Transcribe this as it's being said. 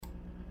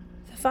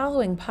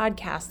following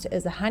podcast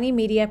is a Honey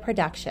Media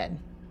production.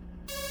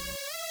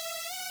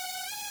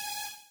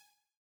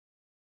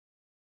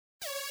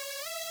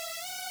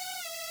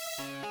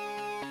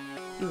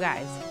 You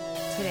guys,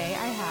 today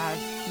I have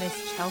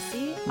Miss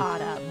Chelsea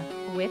Autumn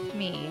with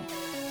me,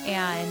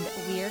 and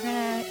we are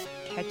going to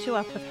catch you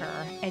up with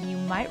her, and you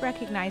might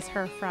recognize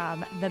her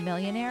from the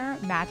Millionaire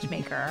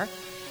Matchmaker,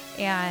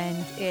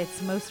 and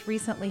it's most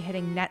recently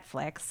hitting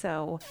Netflix,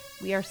 so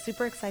we are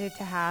super excited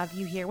to have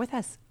you here with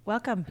us.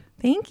 Welcome.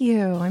 Thank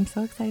you. I'm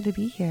so excited to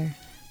be here.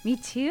 Me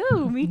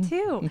too. Me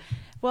too.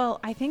 Well,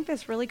 I think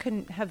this really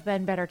couldn't have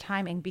been better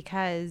timing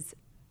because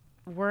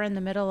we're in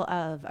the middle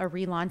of a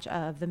relaunch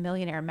of the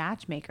Millionaire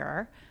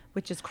Matchmaker,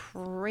 which is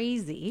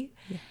crazy.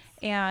 Yes.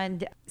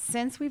 And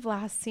since we've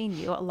last seen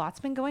you, a lot's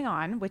been going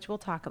on, which we'll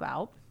talk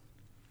about.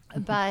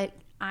 But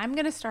I'm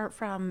going to start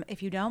from,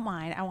 if you don't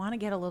mind, I want to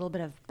get a little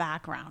bit of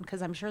background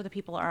because I'm sure the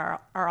people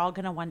are all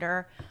going to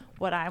wonder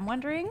what I'm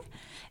wondering.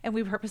 And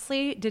we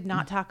purposely did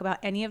not talk about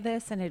any of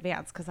this in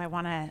advance because I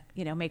want to,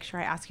 make sure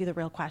I ask you the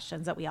real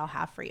questions that we all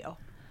have for you.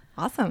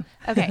 Awesome.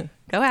 Okay.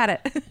 Go at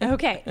it.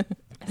 Okay.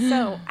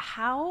 So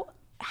how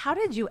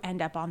did you end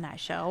up on that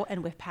show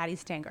and with Patty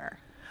Stanger?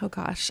 Oh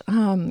gosh.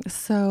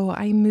 So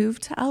I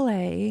moved to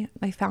LA.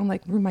 I found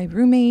like my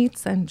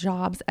roommates and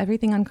jobs,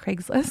 everything on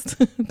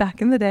Craigslist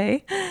back in the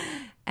day.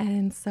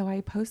 And so I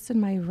posted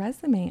my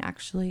resume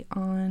actually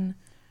on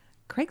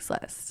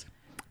Craigslist,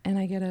 and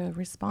I get a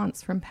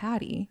response from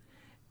Patty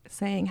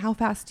saying, "How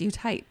fast do you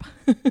type?"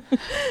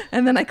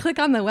 And then I click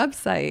on the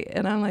website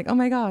and I'm like, oh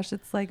my gosh,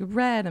 it's like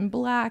red and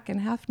black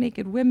and half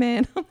naked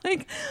women. I'm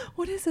like,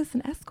 what is this,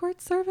 an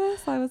escort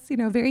service? I was,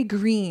 very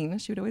green.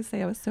 She would always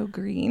say I was so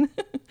green.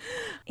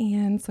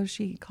 And so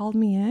she called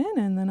me in,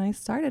 and then I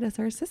started as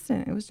her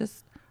assistant. It was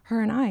just her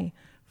and I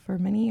for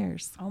many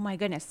years. Oh my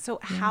goodness. So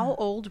how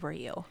old were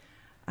you?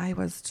 I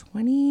was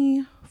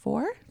 23,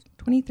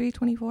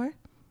 24.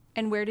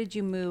 And where did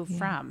you move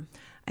from?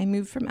 I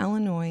moved from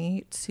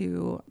Illinois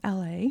to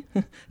LA,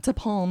 to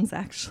Palms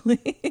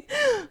actually,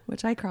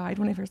 which I cried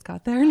when I first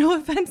got there. No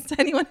offense to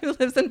anyone who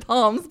lives in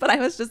Palms, but I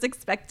was just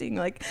expecting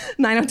like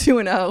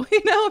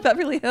 90210,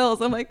 Beverly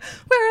Hills. I'm like,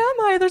 where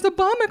am I? There's a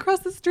bum across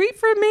the street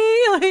from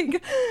me,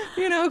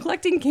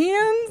 collecting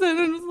cans. And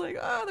I was like,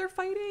 oh, they're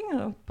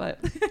fighting.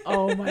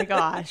 Oh my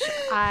gosh.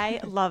 I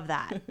love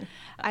that.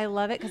 I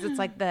love it because it's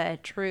like the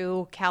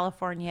true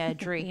California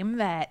dream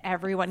that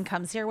everyone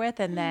comes here with,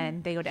 and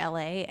then they go to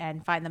LA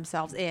and find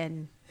themselves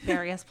in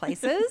various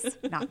places,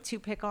 not to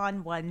pick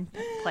on one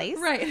place.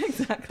 Right,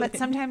 exactly. But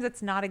sometimes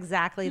it's not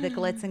exactly the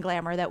glitz and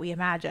glamour that we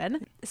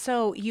imagine.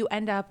 So you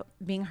end up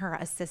being her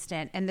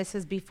assistant, and this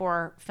is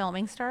before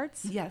filming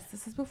starts? Yes,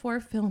 this is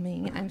before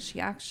filming. And she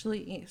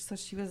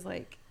was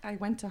like, I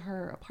went to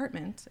her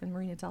apartment in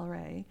Marina Del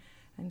Rey,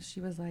 and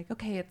she was like,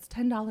 okay, it's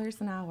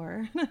 $10 an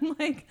hour. And I'm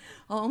like,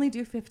 I'll only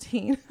do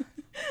 15.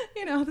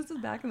 This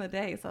was back in the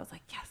day. So I was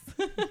like,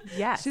 yes.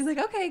 Yes. She's like,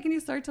 okay, can you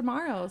start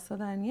tomorrow? So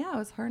then, it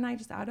was her and I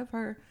just out of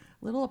her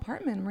little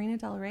apartment in Marina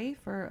Del Rey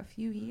for a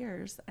few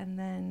years. And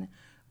then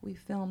we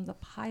filmed the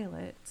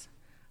pilot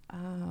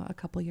a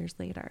couple years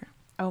later.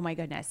 Oh my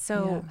goodness.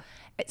 So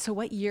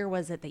what year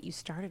was it that you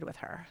started with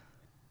her?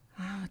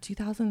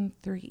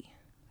 2003.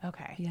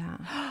 Okay.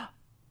 Yeah.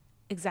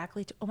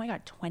 Exactly. Oh my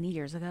God, 20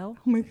 years ago?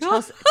 Oh my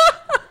God.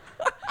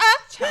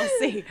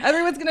 Chelsea.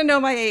 Everyone's going to know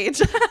my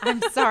age.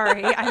 I'm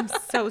sorry. I'm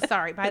so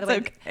sorry. By the way,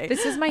 okay.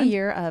 This is my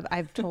year of,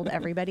 I've told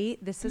everybody,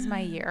 this is my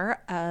year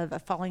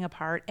of falling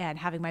apart and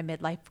having my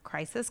midlife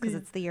crisis because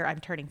it's the year I'm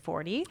turning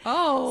 40.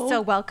 Oh. So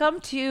welcome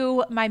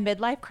to my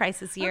midlife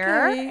crisis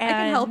year. Okay, I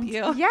can help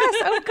you. Yes.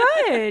 Oh,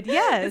 good.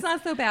 Yes. It's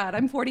not so bad.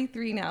 I'm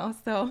 43 now,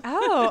 so.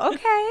 Oh,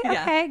 okay.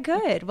 Yeah. Okay,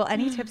 good. Well,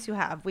 any tips you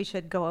have, we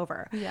should go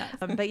over. Yes.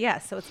 But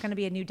yes, so it's going to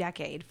be a new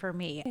decade for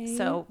me. Okay.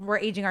 So we're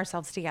aging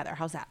ourselves together.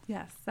 How's that?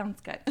 Yes, sounds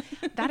good.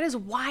 That is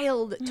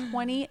wild.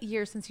 20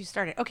 years since you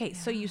started. Okay,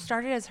 so you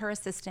started as her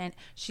assistant.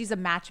 She's a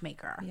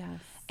matchmaker.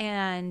 Yes.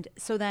 And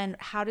so then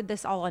how did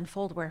this all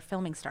unfold where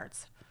filming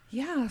starts?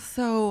 Yeah,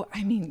 so,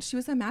 she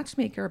was a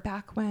matchmaker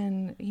back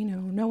when,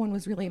 no one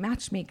was really a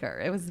matchmaker.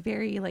 It was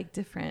very,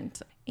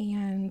 different.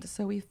 And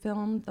so we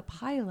filmed the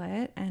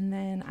pilot, and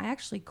then I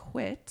actually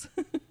quit.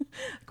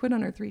 Quit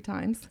on her 3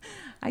 times.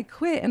 I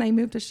quit, and I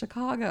moved to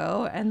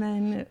Chicago, and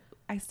then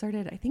I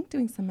started, I think,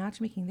 doing some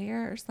matchmaking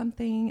there or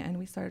something, and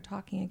we started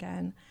talking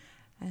again.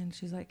 And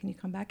she's like, can you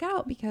come back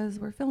out because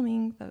we're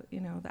filming the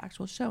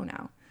actual show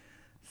now.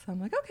 So I'm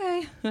like,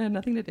 okay. I had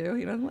nothing to do.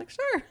 I'm like,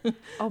 sure.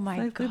 Oh my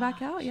God. So I gosh. flew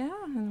back out,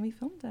 and we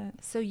filmed it.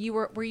 So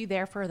were you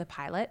there for the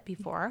pilot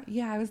before?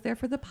 Yeah, I was there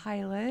for the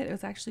pilot. It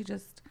was actually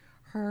just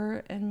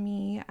her and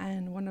me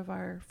and one of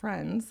our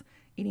friends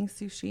eating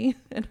sushi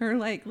in her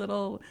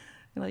little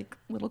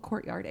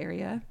courtyard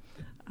area.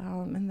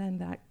 And then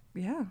that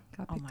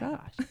got picked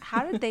up. Gosh.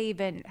 How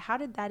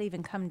did that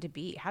even come to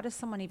be? How does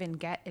someone even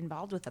get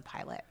involved with a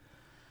pilot?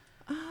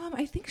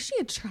 I think she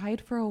had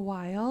tried for a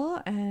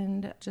while,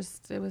 and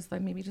it was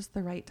maybe just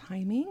the right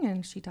timing.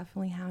 And she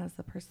definitely has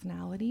the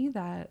personality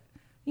that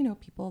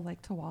people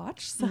like to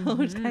watch.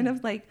 So it's kind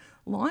of like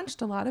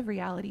launched a lot of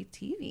reality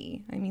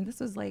TV. I mean, this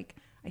was like,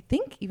 I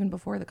think even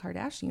before the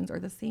Kardashians or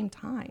the same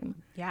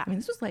time. Yeah. I mean,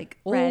 this was like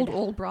Red.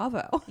 old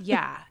Bravo.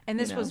 Yeah. And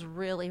this was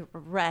really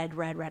red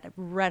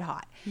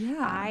hot. Yeah.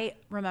 I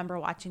remember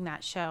watching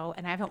that show,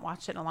 and I haven't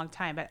watched it in a long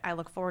time, but I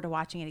look forward to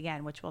watching it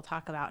again, which we'll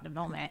talk about in a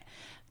moment.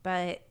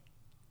 But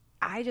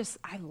I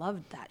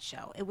loved that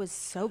show. It was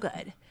so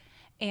good.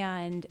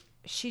 And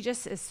she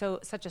just is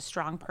such a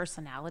strong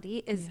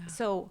personality.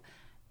 So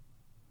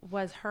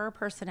was her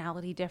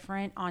personality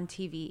different on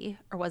TV,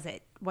 or was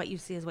it what you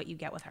see is what you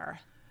get with her?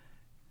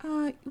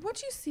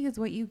 What you see is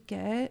what you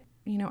get.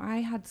 I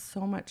had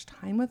so much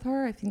time with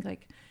her. I think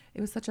like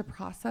it was such a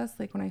process.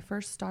 Like when I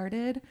first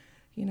started,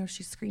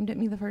 she screamed at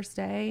me the first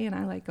day, and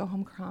I like go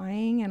home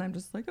crying, and I'm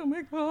just like, oh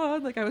my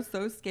God, like I was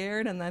so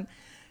scared. And then,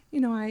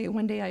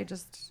 one day I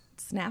just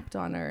snapped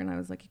on her, and I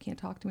was like, you can't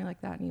talk to me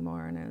like that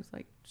anymore. And I was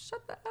like,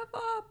 shut the F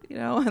up,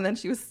 and then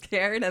she was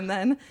scared. And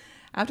then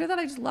after that,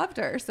 I just loved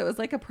her. So it was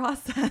like a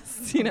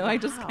process, I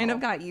just kind of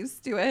got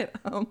used to it.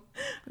 I don't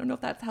know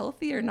if that's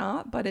healthy or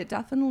not, but it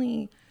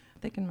definitely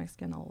thickened my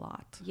skin a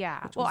lot.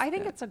 Yeah. Well, I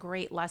think it's a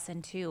great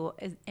lesson too,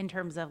 in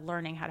terms of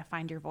learning how to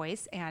find your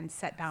voice and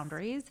set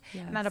boundaries.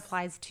 Yes. And that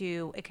applies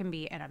to, it can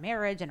be in a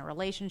marriage, in a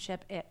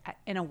relationship,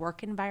 in a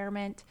work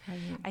environment. Right.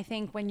 I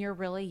think when you're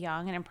really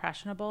young and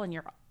impressionable and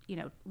you're,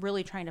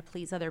 really trying to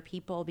please other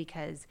people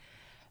because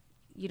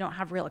you don't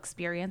have real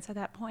experience at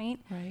that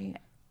point. Right.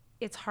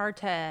 It's hard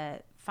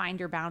to find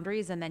your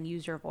boundaries and then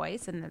use your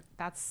voice. And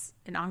that's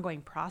an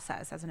ongoing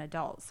process as an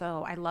adult.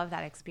 So I love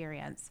that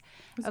experience.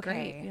 It was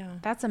great. Yeah.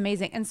 That's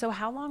amazing. And so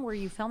how long were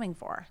you filming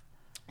for?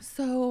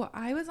 So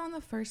I was on the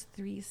first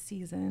 3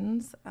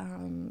 seasons.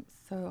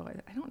 So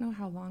I don't know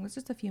how long. It was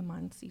just a few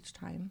months each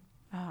time.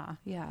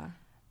 Yeah.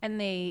 And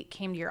they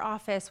came to your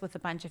office with a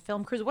bunch of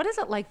film crews. What is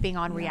it like being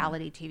on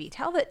reality TV?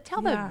 Tell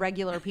the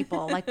regular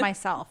people like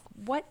myself,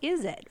 what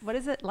is it? What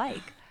is it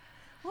like?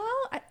 Well,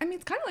 I mean,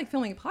 it's kind of like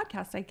filming a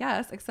podcast, I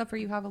guess, except for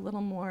you have a little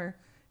more,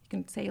 you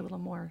can say a little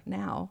more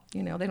now,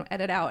 they don't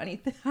edit out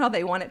anything how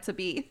they want it to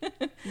be.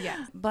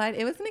 Yeah. But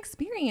it was an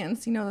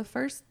experience. The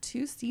first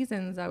 2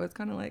 seasons, I was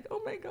kind of like,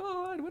 oh my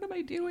God, what am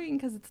I doing?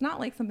 Because it's not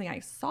like something I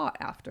sought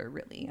after,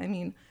 really. I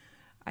mean,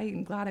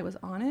 I'm glad I was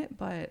on it,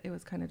 but it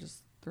was kind of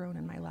just thrown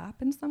in my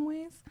lap in some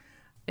ways.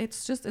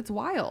 It's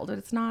wild.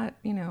 It's not,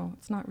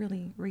 it's not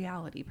really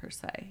reality per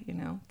se,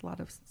 a lot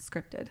of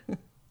scripted.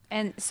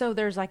 And so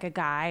there's like a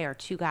guy or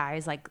 2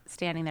 guys like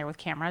standing there with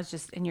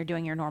cameras and you're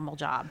doing your normal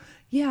job.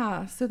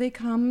 Yeah. So they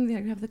come,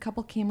 you have the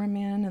couple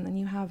cameramen, and then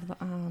you have,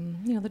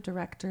 the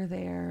director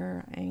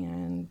there,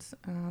 and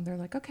they're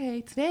like, okay,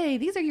 today,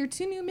 these are your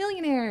 2 new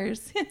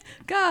millionaires.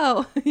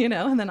 Go,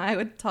 and then I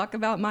would talk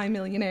about my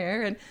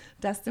millionaire, and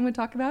Destin would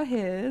talk about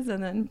his,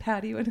 and then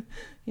Patty would,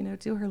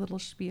 do her little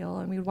spiel,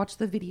 and we would watch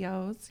the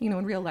videos. In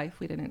real life,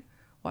 we didn't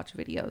watch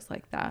videos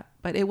like that,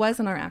 but it was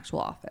in our actual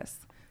office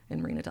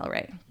in Marina Del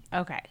Rey.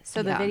 Okay.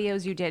 So the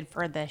videos you did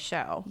for the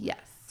show. Yes.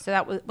 So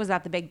that was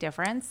that the big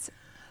difference?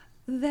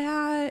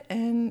 That,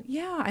 and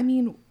I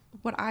mean,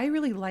 what I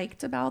really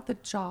liked about the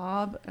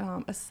job,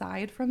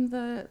 aside from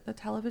the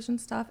television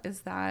stuff,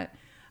 is that,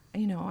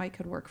 I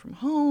could work from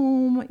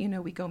home.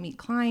 We go meet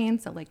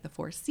clients at like the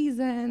 4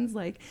 Seasons,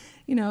 like,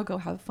 go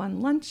have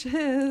fun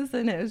lunches.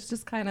 And it was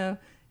just kind of,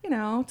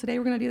 today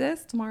we're going to do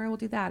this, tomorrow we'll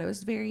do that. It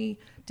was very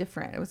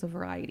different. It was a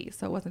variety.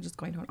 So it wasn't just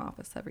going to an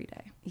office every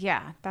day.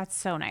 Yeah, that's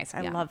so nice.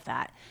 I love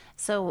that.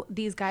 So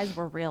these guys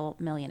were real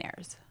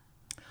millionaires.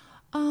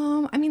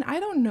 I mean, I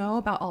don't know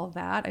about all of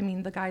that. I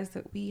mean, the guys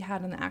that we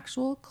had in the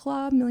actual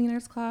club,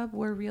 Millionaires Club,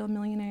 were real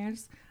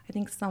millionaires. I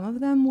think some of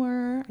them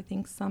were. I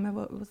think some of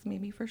it was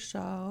maybe for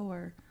show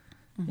or,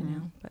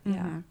 but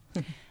yeah.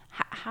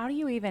 How do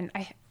you even,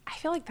 I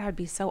feel like that would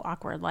be so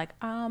awkward. Like,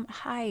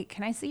 hi,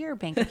 can I see your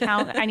bank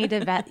account? I need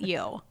to vet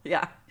you.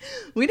 Yeah.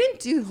 We didn't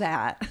do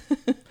that.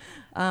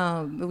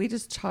 But we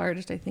just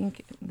charged, I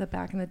think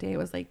back in the day it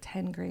was like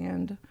 10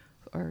 grand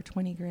or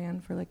 20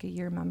 grand for like a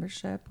year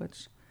membership,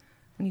 which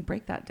when you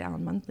break that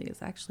down monthly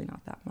is actually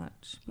not that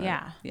much. But,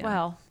 yeah.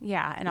 Well,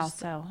 yeah. And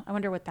also, I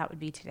wonder what that would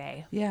be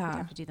today. Yeah. I'd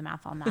have to do the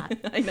math on that.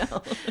 I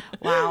know.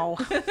 Wow.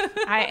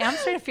 I am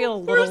starting to feel a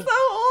little. We're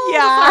so old.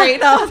 Yeah. Sorry.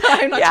 No,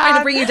 I'm not trying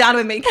to bring you down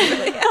with me,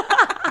 Kimberly.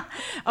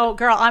 Oh,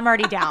 girl, I'm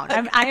already down.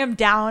 I am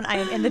down. I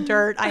am in the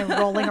dirt. I am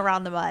rolling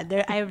around the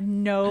mud. I have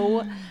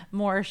no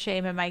more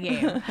shame in my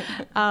game.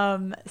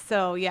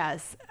 So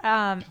yes.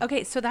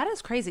 Okay. So that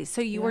is crazy.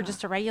 So you were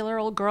just a regular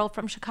old girl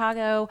from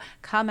Chicago,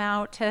 come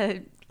out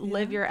to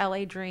live your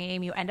LA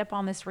dream. You end up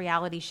on this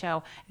reality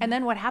show. And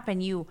then what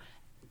happened? You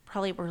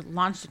probably were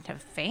launched into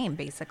fame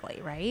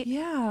basically, right?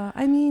 Yeah.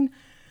 I mean,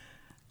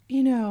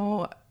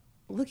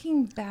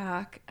 looking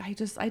back, I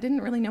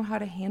didn't really know how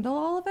to handle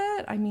all of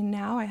it. I mean,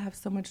 now I have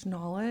so much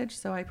knowledge,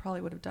 so I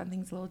probably would have done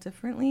things a little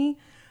differently.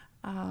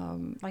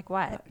 Like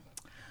what?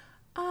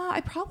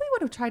 I probably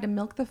would have tried to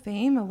milk the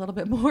fame a little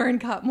bit more and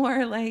got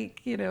more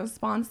like,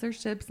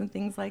 sponsorships and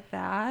things like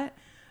that.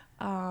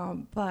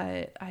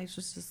 But I was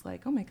just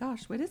like, oh my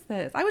gosh, what is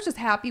this? I was just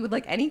happy with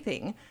like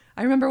anything.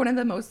 I remember one of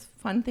the most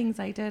fun things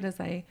I did is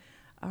I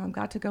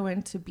got to go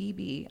into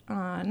BB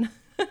on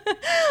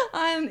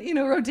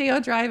Rodeo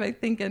Drive, I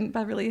think, in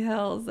Beverly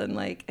Hills, and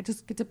like I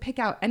just get to pick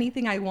out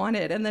anything I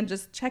wanted and then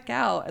just check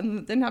out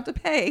and didn't have to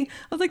pay. I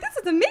was like, this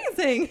is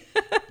amazing.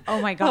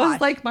 Oh my gosh. I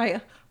was like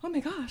oh my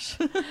gosh,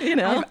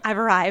 I've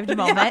arrived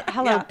moment. Yeah,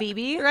 Hello, yeah.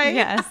 BB. Right?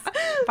 Yes.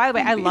 By the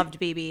way, I loved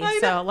BB. I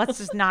So know. let's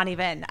just not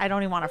even, I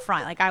don't even want to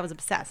front. Like I was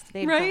obsessed.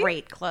 They have Right?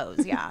 great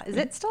clothes. Yeah. Is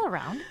it still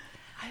around?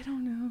 I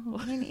don't know.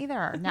 I mean,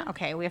 either. No.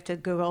 Okay. We have to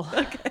Google.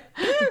 Okay.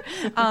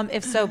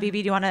 If so, BB, do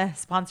you want to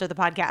sponsor the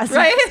podcast?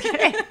 Right?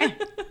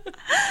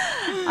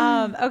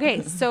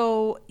 Okay.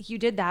 So you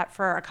did that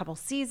for a couple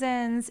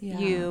seasons. Yeah.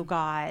 You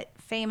got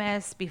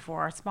famous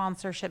before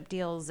sponsorship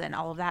deals and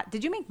all of that.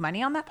 Did you make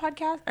money on that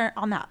podcast or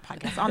on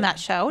that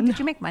show? Did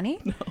you make money?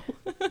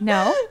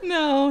 No.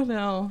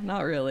 No,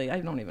 not really. I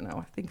don't even know.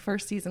 I think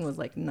first season was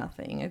like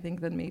nothing. I think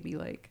then maybe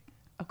like,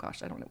 oh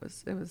gosh, I don't know.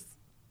 It was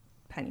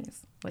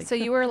pennies. Like, So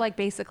you were like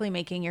basically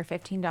making your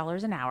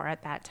 $15 an hour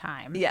at that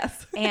time.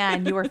 yes.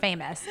 And you were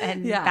famous.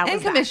 And Yeah. that was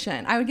And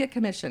commission. I would get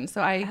commission.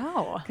 So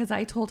Oh. because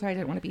I told her I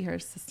didn't want to be her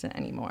assistant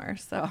anymore.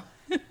 So,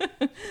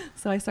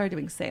 so I started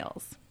doing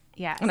sales.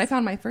 Yes. And I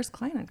found my first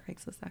client on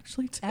Craigslist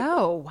actually too.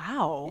 Oh,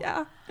 wow.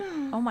 Yeah.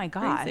 Oh my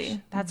gosh.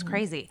 Crazy. That's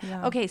crazy.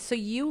 Yeah. Okay. So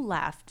you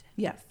left.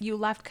 Yes. You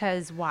left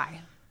because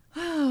why?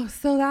 Oh,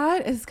 so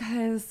that is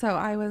because,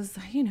 I was,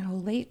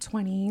 late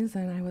 20s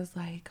and I was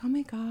like, oh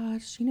my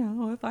gosh,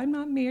 if I'm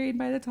not married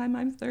by the time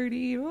I'm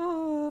 30,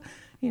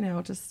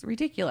 just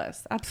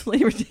ridiculous,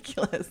 absolutely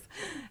ridiculous.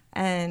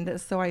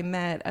 And so I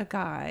met a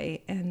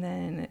guy and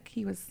then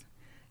he was,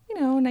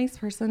 a nice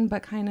person,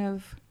 but kind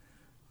of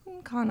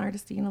con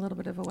artisty in a little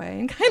bit of a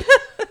way and kind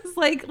of was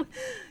like,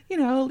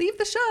 leave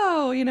the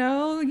show,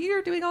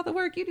 you're doing all the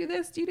work, you do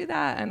this, you do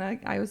that. And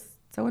I was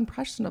so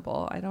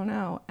impressionable. I don't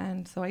know.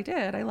 And so I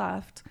did. I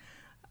left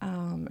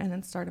and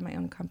then started my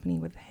own company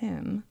with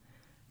him,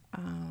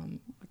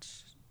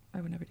 which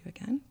I would never do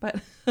again, but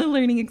a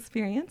learning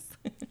experience.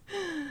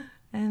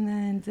 And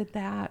then did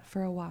that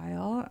for a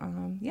while.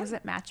 Yeah. Was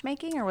it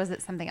matchmaking or was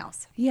it something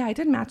else? Yeah, I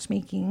did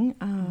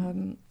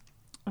matchmaking.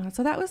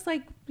 So that was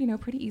like,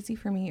 pretty easy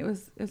for me. It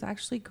was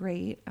actually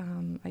great.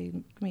 I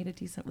made a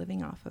decent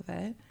living off of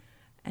it.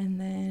 And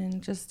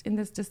then just in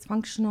this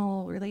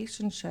dysfunctional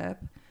relationship,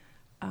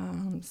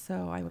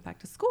 so I went back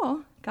to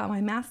school, got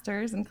my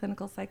master's in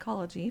clinical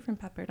psychology from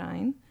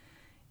Pepperdine,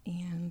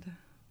 and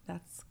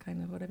that's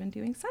kind of what I've been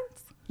doing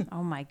since.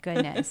 Oh my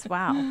goodness.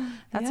 Wow.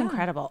 That's Yeah.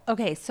 incredible.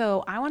 Okay.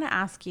 So I want to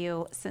ask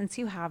you, since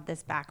you have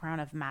this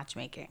background of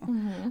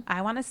matchmaking,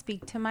 I want to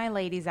speak to my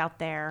ladies out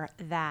there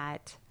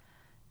that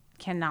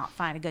cannot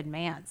find a good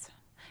man's,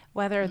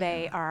 whether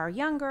they are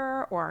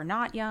younger or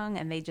not young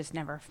and they just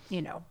never,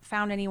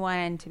 found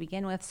anyone to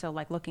begin with. So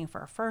like looking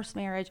for a first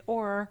marriage,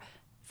 or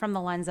from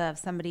the lens of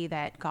somebody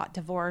that got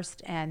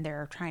divorced and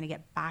they're trying to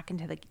get back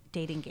into the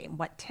dating game.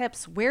 What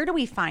tips? Where do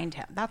we find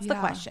him? That's the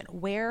question.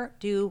 Where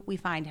do we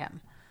find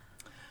him?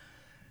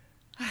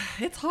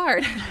 It's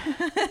hard.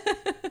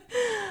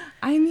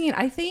 I mean,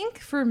 I think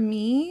for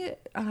me,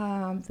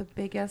 the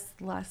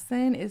biggest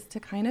lesson is to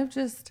kind of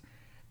just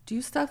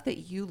do stuff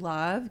that you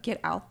love,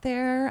 get out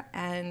there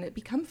and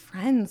become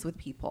friends with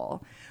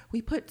people.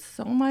 We put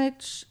so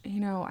much, he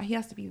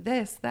has to be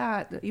this,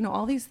 that,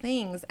 all these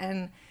things.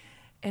 And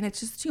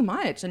it's just too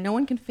much and no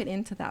one can fit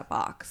into that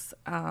box.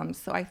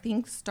 So I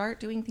think start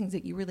doing things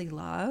that you really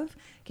love,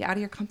 get out of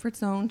your comfort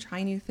zone,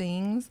 try new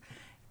things,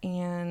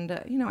 and,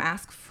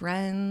 ask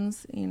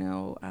friends,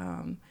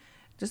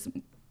 just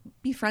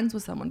be friends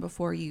with someone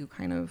before you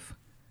kind of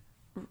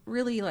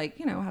really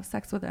have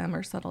sex with them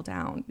or settle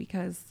down,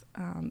 because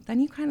then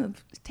you kind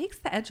of, it takes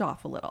the edge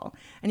off a little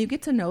and you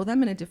get to know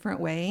them in a different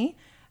way,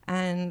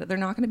 and they're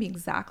not going to be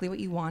exactly what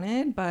you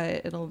wanted,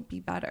 but it'll be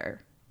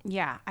better.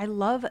 Yeah, I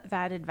love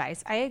that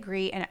advice. I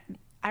agree. And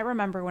I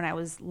remember when I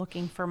was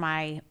looking for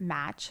my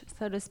match,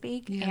 so to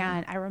speak,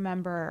 and I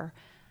remember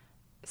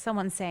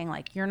someone saying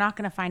like, you're not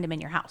going to find him in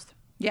your house.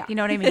 Yeah. You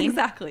know what I mean?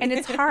 Exactly. And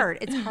it's hard.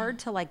 It's hard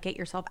to like get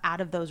yourself out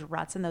of those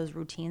ruts and those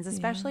routines,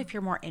 especially if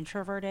you're more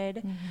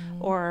introverted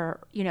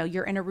or,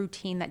 you're in a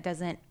routine that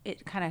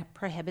it kind of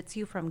prohibits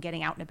you from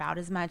getting out and about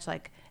as much.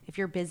 Like if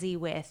you're busy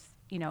with,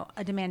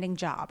 a demanding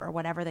job or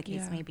whatever the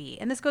case may be.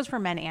 And this goes for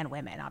men and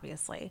women,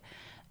 obviously.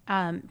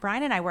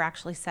 Brian and I were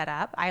actually set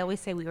up. I always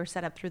say we were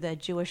set up through the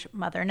Jewish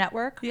Mother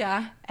Network.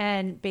 Yeah.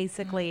 And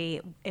basically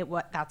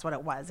that's what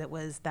it was. It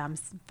was them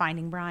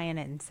finding Brian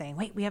and saying,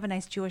 wait, we have a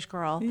nice Jewish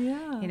girl,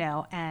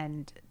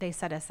 and they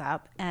set us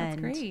up. And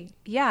that's great.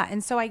 Yeah.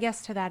 And so I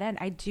guess to that end,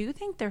 I do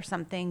think there's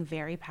something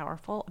very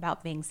powerful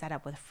about being set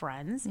up with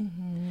friends.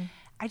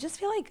 I just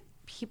feel like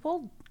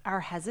people are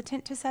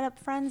hesitant to set up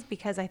friends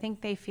because I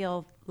think they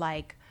feel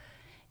like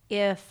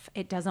if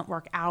it doesn't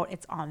work out,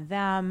 it's on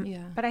them.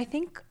 Yeah. But I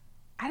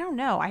don't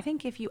know. I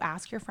think if you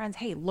ask your friends,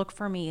 hey, look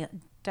for me.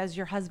 Does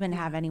your husband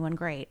have anyone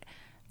great?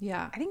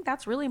 Yeah. I think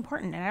that's really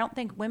important. And I don't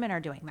think women are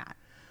doing that.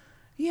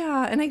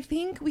 Yeah. And I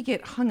think we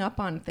get hung up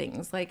on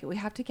things. Like we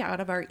have to get out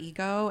of our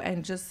ego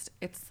and just,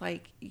 it's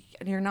like,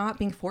 you're not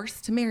being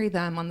forced to marry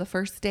them on the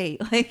first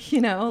date. Like,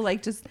 you know,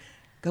 like just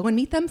go and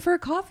meet them for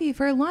coffee,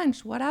 for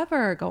lunch,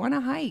 whatever, go on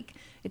a hike.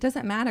 It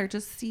doesn't matter.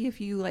 Just see if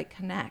you like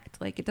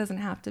connect. Like it doesn't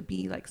have to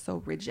be like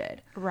so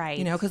rigid. Right.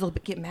 You know, because they'll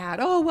get mad.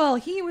 Oh, well,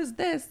 he was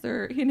this,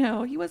 or, you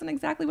know, he wasn't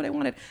exactly what I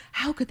wanted.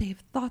 How could they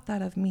have thought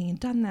that of me and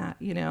done that,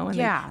 you know? And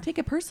they take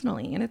it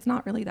personally, and it's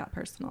not really that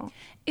personal.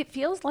 It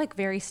feels like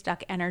very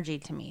stuck energy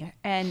to me.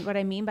 And what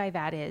I mean by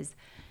that is,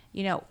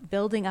 you know,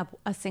 building up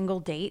a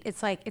single date,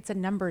 it's like, it's a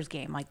numbers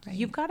game. Like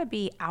you've got to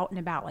be out and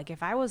about. Like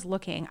if I was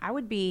looking, I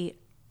would be,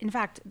 in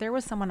fact, there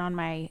was someone on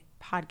my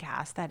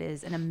podcast that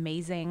is an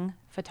amazing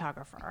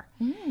photographer.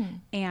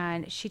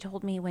 And she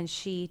told me when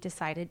she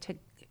decided to,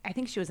 I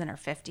think she was in her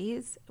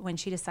 50s, when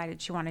she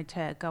decided she wanted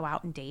to go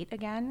out and date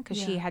again, because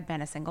she had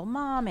been a single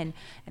mom and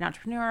an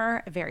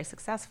entrepreneur, very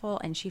successful.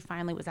 And she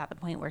finally was at the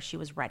point where she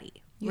was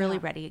ready, really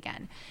ready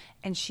again.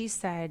 And she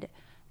said,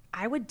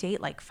 I would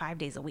date like 5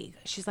 days a week.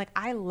 She's like,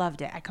 I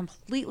loved it. I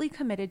completely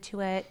committed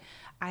to it.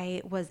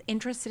 I was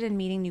interested in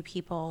meeting new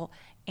people.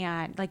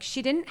 And like,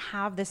 she didn't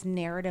have this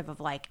narrative of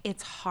like,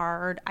 it's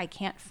hard. I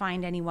can't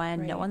find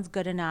anyone. No one's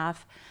good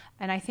enough.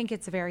 And I think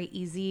it's very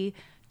easy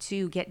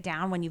to get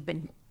down when you've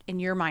been, in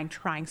your mind,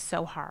 trying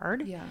so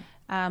hard.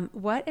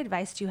 What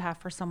advice do you have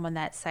for someone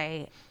that,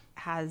 say,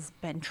 has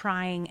been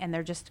trying and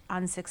they're just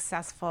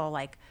unsuccessful?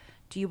 Like,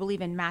 do you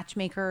believe in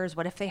matchmakers?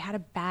 What if they had a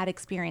bad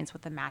experience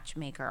with a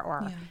matchmaker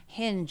or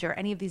Hinge or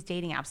any of these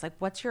dating apps? Like,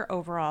 what's your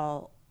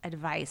overall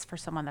advice for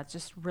someone that's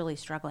just really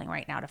struggling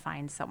right now to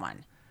find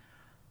someone?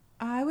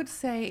 I would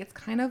say it's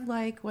kind of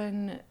like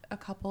when a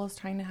couple is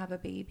trying to have a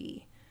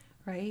baby,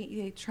 right?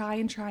 They try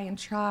and try and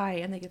try,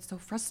 and they get so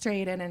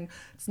frustrated, and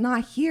it's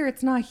not here,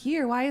 it's not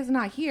here. Why is it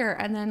not here?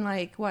 And then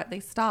like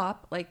they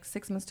stop like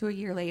 6 months to a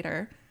year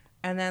later,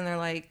 and then they're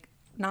like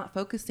not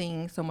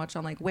focusing so much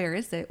on like, where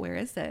is it? Where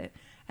is it?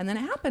 And then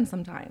it happens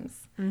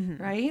sometimes,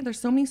 right? There's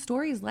so many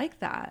stories like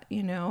that,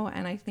 you know?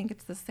 And I think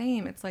it's the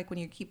same. It's like when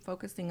you keep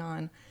focusing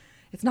on,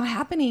 it's not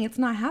happening, it's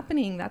not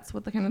happening. That's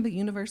what the kind of the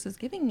universe is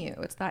giving you.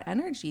 It's that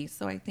energy.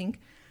 So I think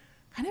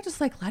kind of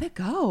just like, let it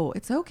go.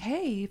 It's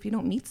okay if you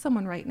don't meet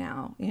someone right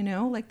now, you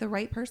know, like the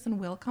right person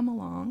will come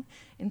along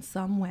in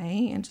some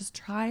way, and just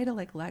try to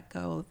like let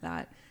go of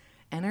that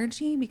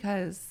energy,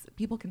 because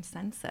people can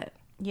sense it.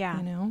 Yeah,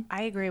 you know?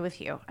 I agree with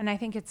you. And I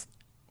think it's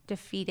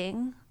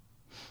defeating,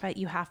 but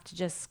you have to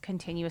just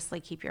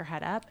continuously keep your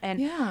head up.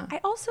 And I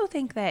also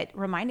think that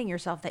reminding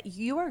yourself that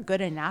you are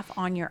good enough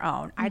on your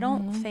own. I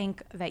don't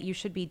think that you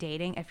should be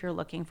dating if you're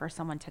looking for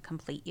someone to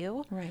complete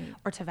you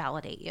or to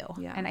validate you.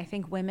 And I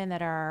think women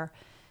that are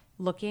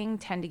looking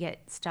tend to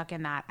get stuck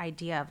in that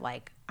idea of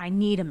like, I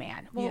need a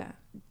man. Well,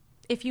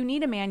 if you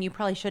need a man, you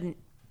probably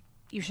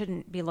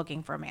shouldn't be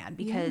looking for a man,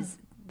 because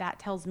that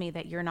tells me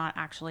that you're not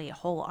actually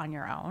whole on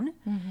your own.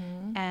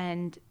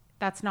 And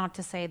that's not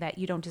to say that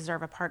you don't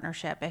deserve a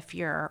partnership if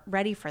you're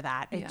ready for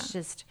that. It's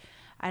just,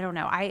 I don't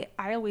know. I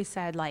always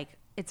said like,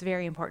 it's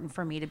very important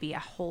for me to be a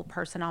whole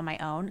person on my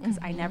own, because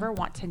I never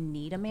want to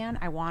need a man.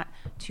 I want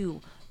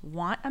to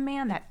want a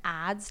man that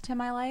adds to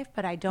my life,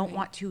 but I don't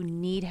want to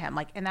need him.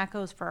 Like, and that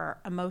goes for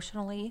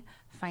emotionally,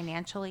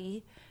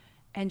 financially,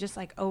 and just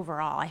like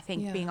overall. I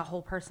think being a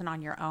whole person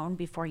on your own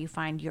before you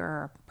find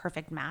your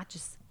perfect match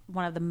is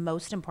one of the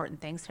most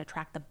important things to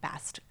attract the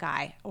best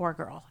guy or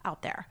girl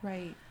out there.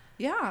 Right.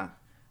 Yeah,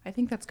 I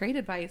think that's great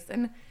advice.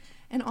 And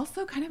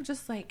also kind of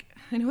just like,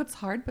 I know it's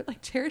hard, but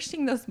like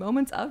cherishing those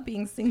moments of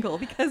being single,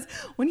 because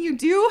when you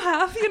do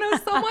have, you know,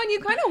 someone,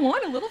 you kind of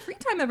want a little free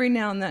time every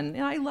now and then.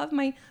 And I love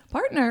my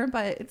partner,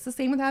 but it's the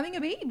same with having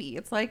a baby.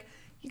 It's like,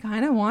 you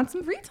kind of want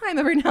some free time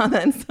every now and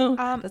then. So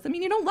doesn't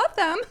mean you don't love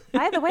them.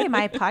 By the way,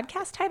 my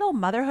podcast title,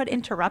 Motherhood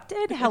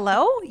Interrupted.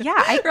 Hello? Yeah,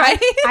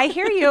 I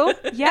hear you.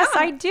 Yes,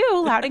 I do.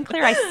 Loud and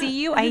clear. I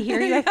see you. I hear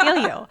you. I feel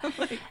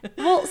you.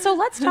 Well, so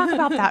let's talk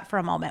about that for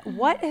a moment.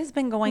 What has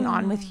been going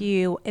on with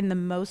you in the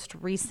most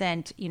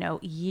recent, you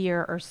know,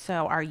 year or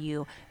so? Are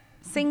you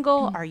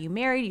single? Are you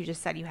married? You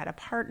just said you had a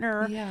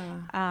partner.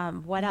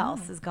 What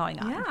else is going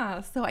on? Yeah,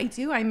 so I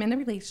do. I'm in a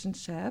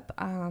relationship,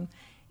 and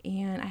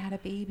I had a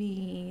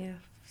baby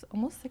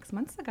almost 6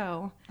 months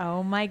ago.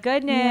 Oh my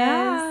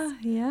goodness.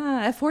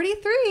 Yeah. At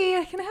 43,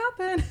 it can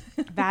happen.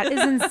 That is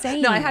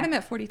insane. No, I had him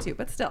at 42,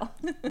 but still.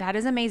 That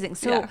is amazing.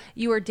 So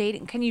you were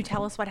dating. Can you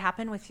tell us what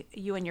happened with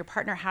you and your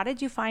partner? How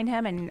did you find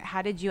him, and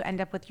how did you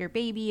end up with your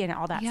baby and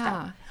all that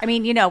stuff? I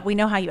mean, you know, we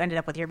know how you ended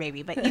up with your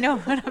baby, but you know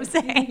what I'm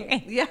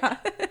saying?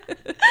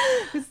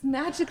 It's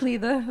magically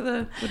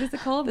the what is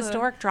it called? The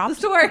stork dropped the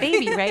stork.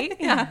 Baby,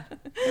 right?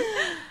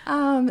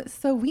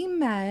 So we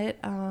met,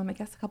 I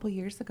guess a couple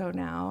years ago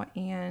now,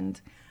 and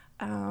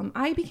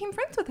I became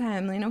friends with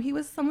him. You know, he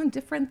was someone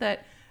different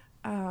that,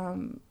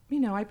 you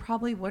know, I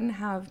probably wouldn't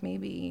have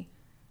maybe,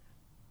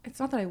 it's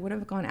not that I would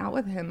have gone out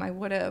with him, I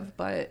would have,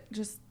 but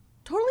just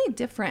totally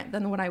different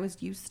than what I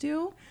was used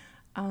to.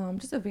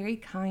 Just a very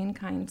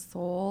kind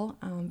soul,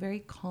 very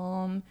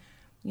calm,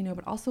 you know,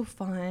 but also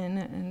fun,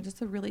 and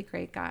just a really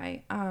great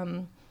guy.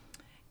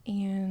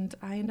 And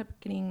I ended up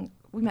getting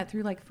we met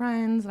through like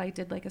friends, and I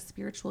did like a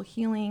spiritual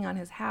healing on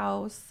his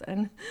house,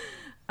 and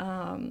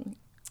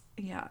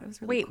yeah, it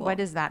was really cool. What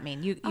does that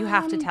mean? You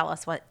have to tell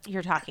us what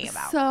you're talking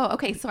about. So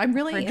I'm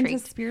really into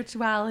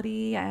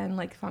spirituality and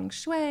like feng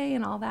shui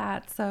and all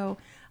that. So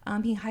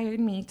he hired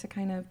me to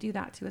kind of do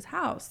that to his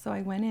house. So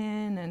I went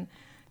in and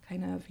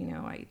kind of,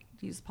 I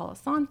used Palo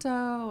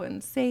Santo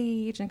and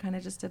sage and kind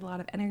of just did a lot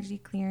of energy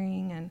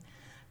clearing and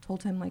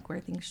told him like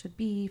where things should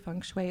be feng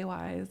shui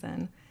wise.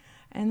 And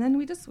then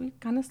we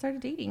kind of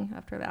started dating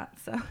after that.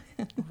 So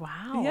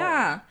wow.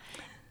 Yeah.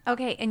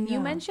 Okay. And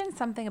you mentioned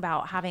something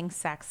about having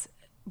sex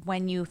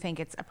when you think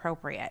it's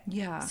appropriate.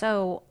 Yeah.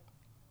 So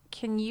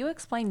can you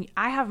explain?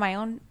 I have my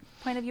own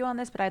point of view on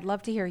this, but I'd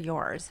love to hear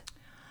yours.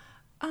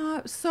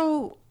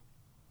 So,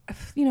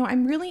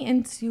 I'm really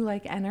into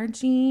like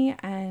energy,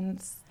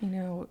 and,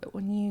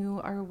 when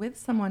you are with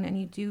someone and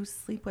you do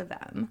sleep with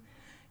them,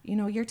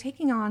 you're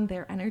taking on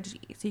their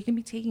energy. So you can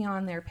be taking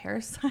on their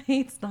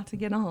parasites, not to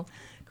get all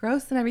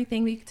gross and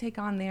everything, but you can take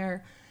on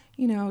their,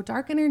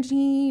 dark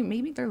energy,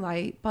 maybe their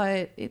light,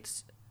 but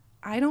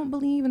I don't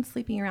believe in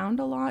sleeping around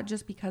a lot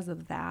just because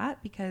of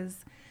that,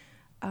 because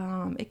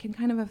it can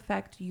kind of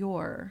affect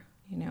your,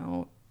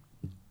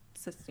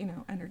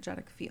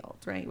 energetic field,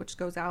 right, which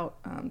goes out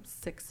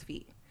 6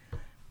 feet.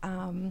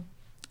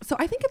 So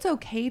I think it's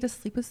okay to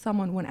sleep with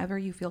someone whenever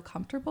you feel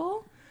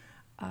comfortable.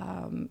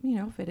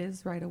 If it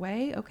is right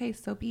away, okay,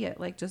 so be it.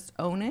 Like, just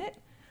own it.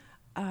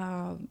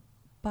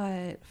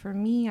 But for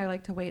me, I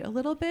like to wait a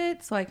little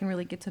bit so I can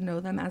really get to know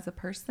them as a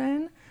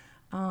person.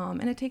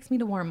 And it takes me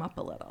to warm up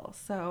a little.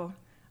 So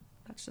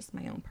that's just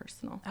my own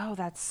personal. Oh,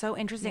 that's so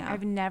interesting. Yeah.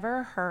 I've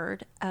never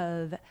heard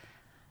of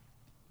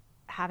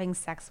having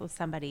sex with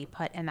somebody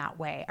put in that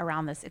way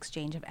around this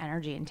exchange of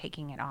energy and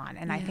taking it on.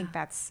 And I think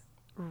that's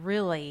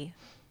really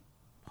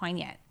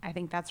poignant. I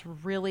think that's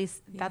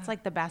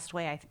like the best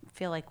way I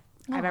feel like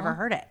I've ever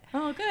heard it.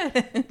 Oh,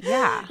 good.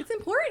 Yeah. It's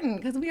important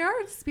because we are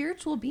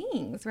spiritual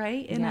beings,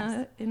 right? In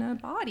a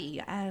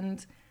body,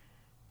 and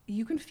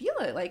you can feel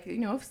it. Like,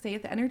 say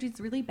if the energy is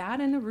really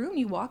bad in a room,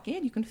 you walk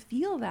in, you can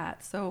feel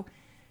that. So,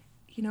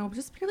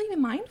 just really be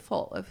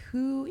mindful of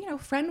who,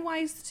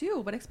 friend-wise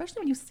too, but especially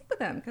when you sleep with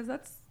them, because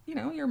that's,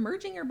 you're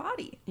merging your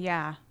body.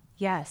 Yeah.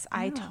 Yes.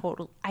 Yeah.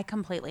 I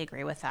completely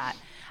agree with that.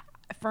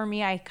 For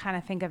me, I kind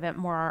of think of it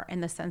more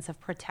in the sense of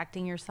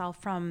protecting yourself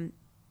from,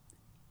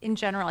 in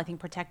general, I think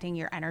protecting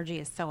your energy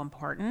is so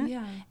important.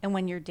 Yeah. And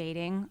when you're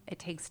dating, it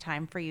takes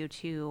time for you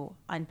to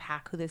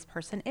unpack who this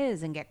person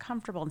is and get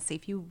comfortable and see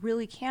if you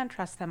really can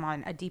trust them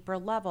on a deeper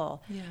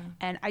level. Yeah.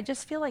 And I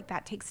just feel like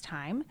that takes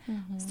time.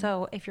 Mm-hmm.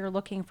 So if you're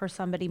looking for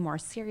somebody more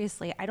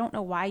seriously, I don't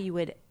know why you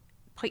would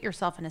put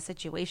yourself in a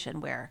situation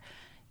where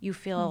you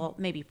feel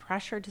maybe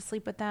pressured to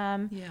sleep with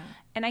them. Yeah.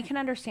 And I can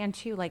understand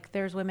too, like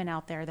there's women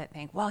out there that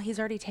think, well, he's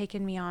already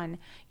taken me on,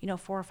 4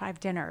 or 5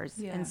 dinners.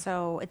 Yeah. And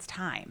so it's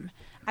time.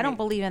 Right. I don't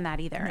believe in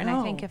that either. No. And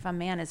I think if a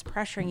man is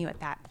pressuring you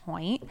at that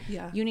point,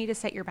 you need to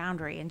set your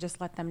boundary and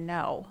just let them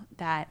know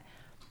that,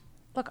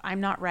 look, I'm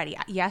not ready.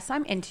 Yes,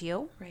 I'm into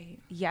you. Right.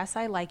 Yes,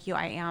 I like you.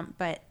 I am.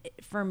 But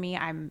for me,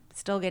 I'm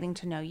still getting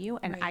to know you,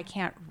 and I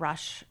can't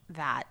rush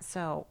that.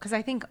 So, because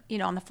I think,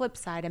 on the flip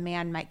side, a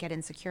man might get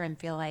insecure and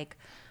feel like,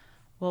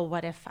 well,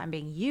 what if I'm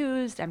being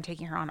used? I'm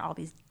taking her on all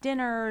these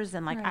dinners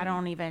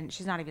and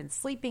she's not even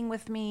sleeping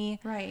with me.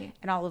 Right.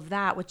 And all of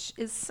that, which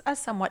is a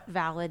somewhat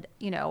valid,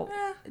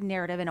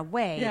 narrative in a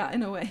way. Yeah,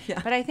 in a way. Yeah.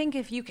 But I think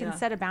if you can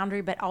set a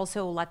boundary, but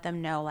also let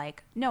them know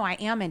like, no, I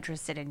am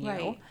interested in you.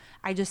 Right.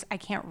 I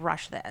can't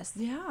rush this.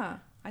 Yeah.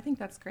 I think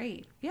that's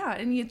great. Yeah.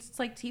 And it's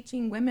like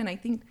teaching women, I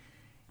think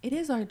it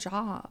is our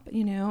job,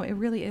 it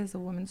really is a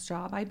woman's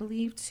job, I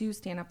believe, to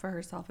stand up for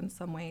herself in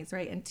some ways,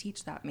 right? And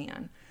teach that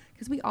man,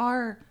 because we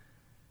are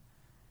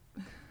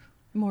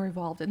more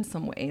evolved in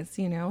some ways,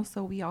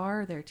 so we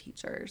are their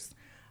teachers.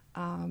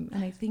 And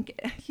I think,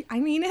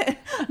 men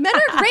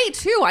are great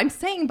too, I'm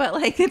saying, but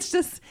like, it's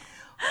just,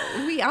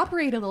 we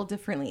operate a little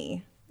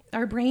differently.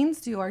 Our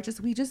brains do,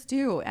 we just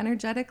do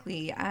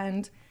energetically.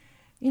 And,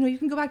 you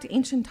can go back to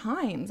ancient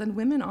times, and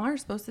women are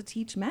supposed to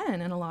teach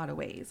men in a lot of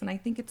ways. And I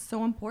think it's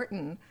so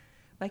important,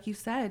 like you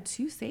said,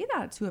 to say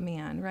that to a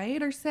man,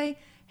 right? Or say,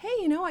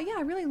 hey,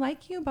 I really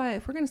like you, but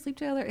if we're going to sleep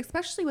together,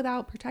 especially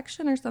without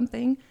protection or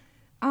something,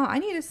 I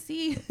need to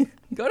see,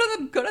 go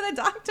to the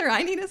doctor.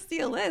 I need to see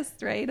a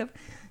list, right? Of,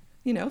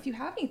 if you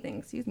have anything,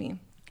 excuse me.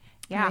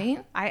 Yeah.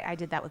 Right? I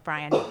did that with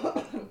Brian.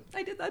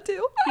 I did that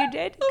too. You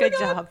did? Oh Good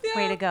job. Yeah.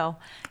 Way to go.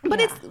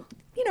 But it's,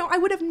 I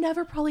would have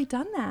never probably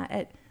done that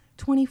at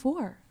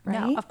 24, right?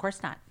 No, of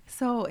course not.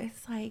 So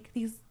it's like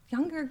these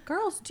younger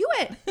girls do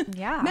it.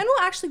 Yeah. Men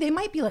will actually, they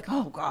might be like,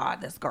 oh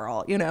God, this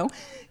girl,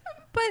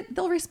 but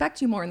they'll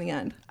respect you more in the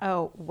end.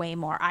 Oh, way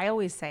more. I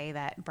always say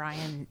that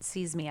Brian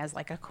sees me as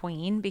like a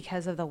queen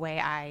because of the way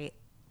I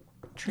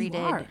treated.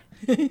 You are.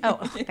 Oh,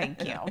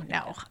 thank you.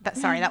 No,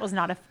 that was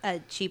not a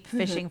cheap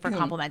fishing for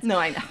compliments. No,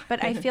 I know.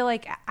 But I feel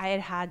like I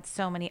had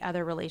so many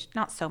other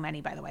not so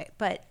many, by the way,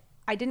 but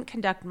I didn't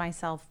conduct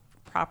myself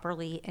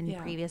properly in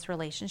previous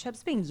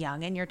relationships, being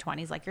young in your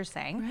 20s, like you're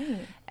saying. Right.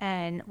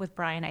 And with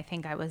Brian, I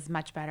think I was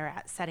much better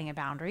at setting a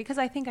boundary because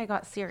I think I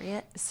got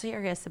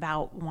serious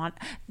about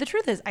the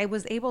truth is I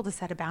was able to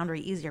set a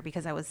boundary easier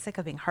because I was sick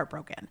of being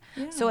heartbroken.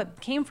 Yeah. So it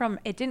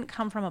didn't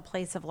come from a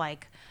place of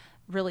like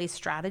really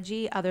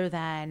strategy, other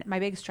than my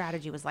big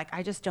strategy was like,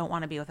 I just don't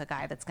want to be with a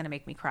guy that's going to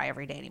make me cry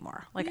every day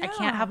anymore. Like I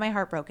can't have my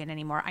heart broken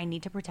anymore. I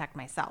need to protect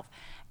myself.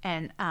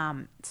 And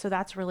so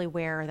that's really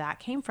where that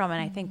came from. And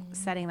I think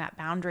setting that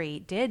boundary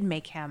did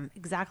make him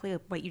exactly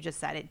what you just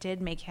said. It did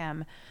make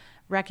him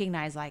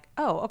recognize like,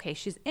 oh, okay,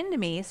 she's into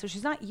me. So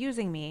she's not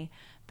using me,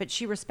 but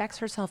she respects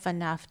herself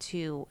enough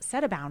to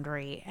set a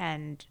boundary.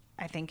 And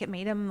I think it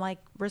made him like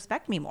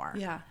respect me more.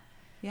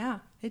 Yeah,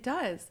 it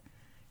does.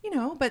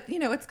 But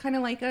it's kind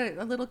of like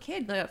a little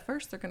kid. At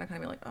first, they're going to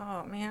kind of be like,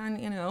 oh,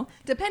 man,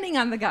 depending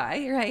on the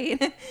guy,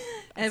 right?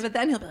 But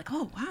then he'll be like,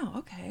 oh, wow,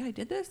 okay, I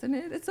did this, and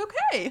it's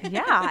okay.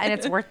 Yeah, and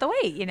it's worth the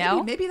wait,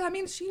 Maybe that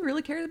means she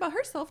really cares about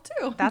herself,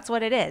 too. That's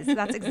what it is.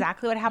 That's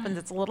exactly what happens.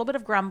 It's a little bit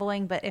of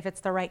grumbling, but if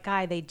it's the right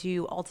guy, they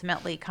do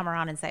ultimately come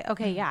around and say,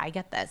 okay, yeah, I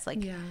get this.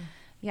 Like,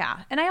 yeah.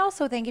 And I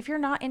also think if you're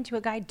not into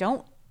a guy,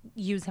 don't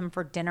use him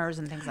for dinners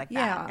and things like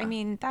that. I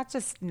mean, that's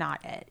just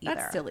not it either.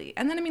 That's silly.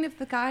 And then, if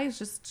the guy is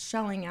just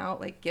shelling out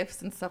like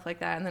gifts and stuff like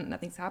that and then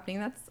nothing's happening,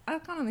 that's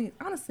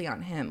honestly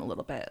on him a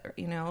little bit,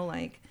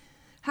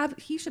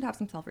 he should have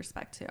some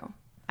self-respect too.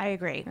 I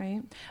agree.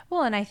 Right.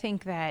 Well, and I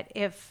think that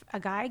if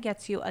a guy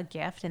gets you a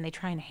gift and they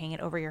try and hang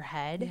it over your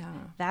head,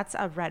 that's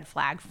a red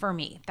flag for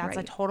me. That's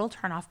a total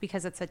turnoff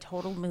because it's a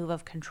total move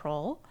of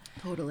control.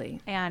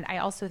 Totally. And I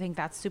also think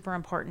that's super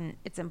important.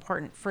 It's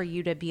important for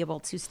you to be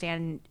able to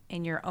stand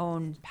in your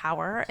own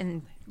power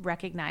and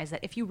recognize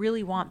that if you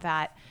really want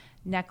that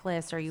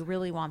necklace or you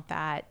really want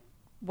that,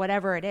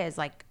 whatever it is,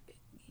 like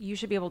you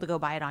should be able to go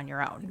buy it on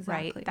your own.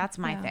 Exactly. Right. That's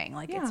my thing.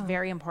 Like it's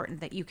very important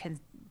that you can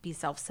be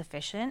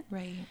self-sufficient.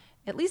 Right.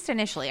 At least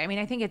initially. I mean,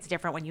 I think it's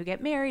different when you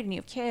get married and you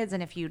have kids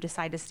and if you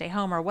decide to stay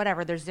home or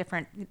whatever, that's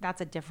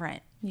a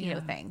different,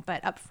 thing.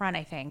 But up front,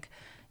 I think,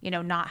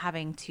 not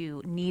having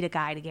to need a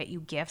guy to get you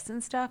gifts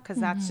and stuff, because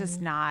that's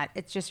just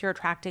it's just you're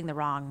attracting the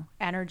wrong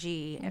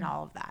energy and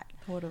all of that.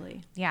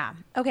 Totally. Yeah.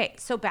 Okay.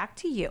 So back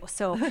to you.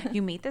 So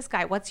you meet this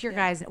guy. What's your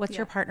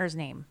your partner's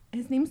name?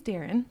 His name's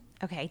Darren.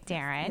 Okay.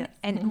 Darren. Yes.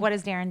 And what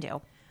does Darren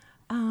do?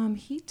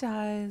 He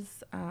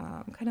does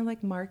kind of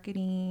like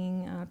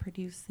marketing,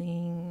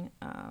 producing,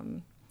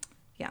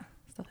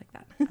 stuff like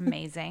that.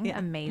 Amazing.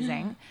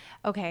 Amazing.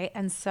 Okay.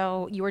 And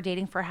so you were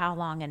dating for how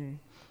long and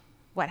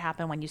what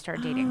happened when you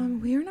started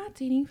dating? We were not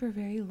dating for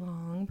very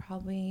long,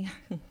 probably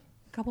a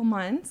couple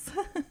months.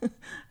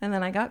 And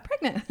then I got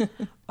pregnant.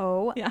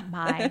 Oh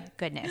my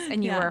goodness.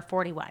 And you were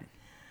 41.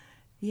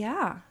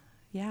 Yeah.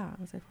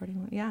 Was I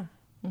 41? Yeah.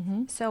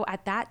 Mm-hmm. So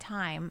at that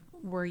time,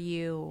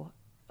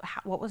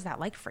 what was that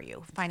like for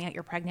you, finding out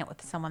you're pregnant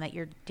with someone that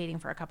you're dating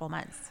for a couple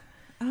months?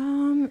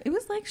 It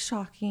was like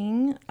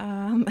shocking.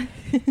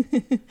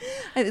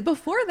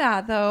 Before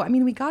that though, I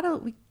mean, we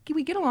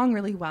get along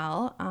really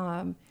well.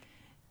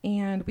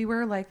 And we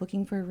were like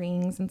looking for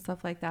rings and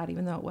stuff like that,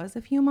 even though it was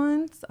a few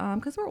months,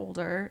 cause we're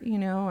older,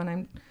 and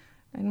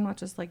I'm not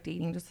just like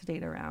dating just to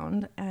date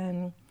around.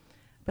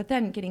 But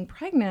then getting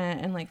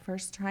pregnant and like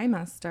first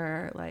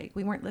trimester, like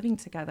we weren't living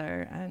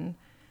together and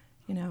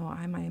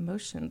my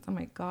emotions, oh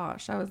my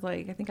gosh, I was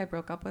like, I think I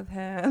broke up with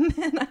him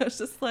and I was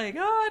just like,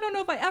 I don't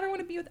know if I ever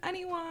want to be with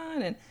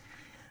anyone. And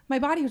my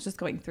body was just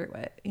going through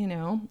it,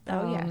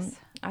 Yes.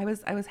 I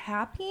was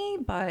happy,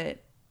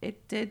 but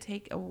it did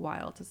take a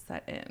while to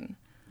set in.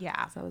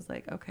 Yeah. So I was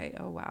like, okay,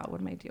 oh wow, what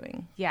am I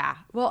doing? Yeah.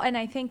 Well, and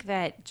I think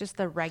that just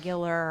the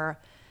regular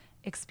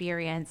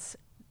experience,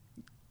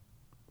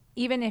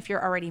 even if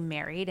you're already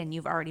married and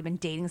you've already been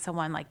dating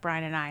someone, like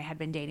Brian and I had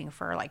been dating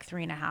for like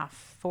 3.5,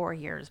 4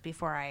 years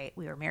before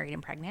we were married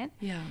and pregnant.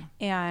 Yeah.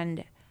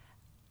 And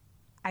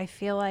I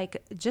feel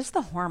like just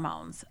the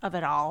hormones of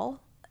it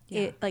all,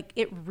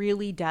 it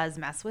really does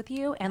mess with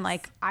you. And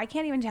like, I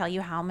can't even tell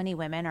you how many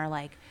women are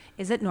like,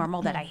 is it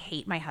normal that I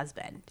hate my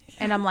husband?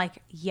 And I'm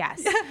like,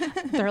 yes.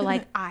 They're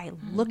like, I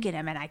look at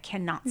him and I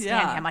cannot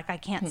stand him. Like, I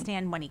can't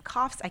stand when he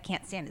coughs. I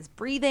can't stand his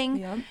breathing.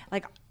 Yep.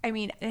 Like, I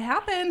mean, it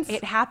happens.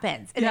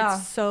 And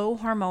it's so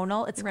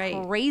hormonal. It's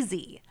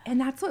crazy.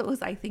 And that's what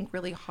was, I think,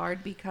 really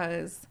hard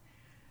because,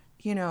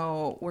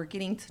 we're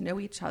getting to know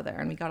each other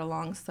and we got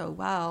along so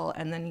well.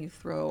 And then you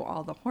throw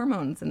all the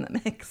hormones in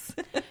the mix.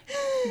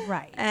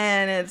 Right.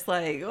 And it's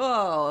like,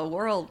 a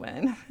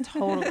whirlwind.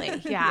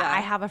 Totally. Yeah.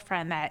 I have a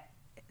friend that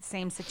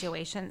same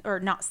situation, or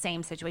not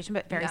same situation,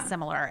 but very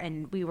similar.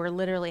 And we were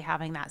literally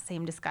having that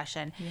same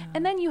discussion. Yeah.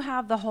 And then you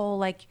have the whole,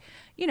 like,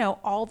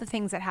 all the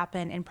things that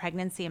happen in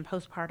pregnancy and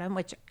postpartum,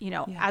 which,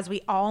 as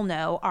we all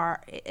know,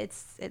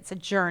 it's a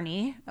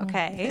journey,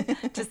 okay,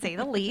 to say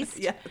the least.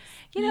 Yes.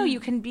 You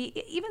can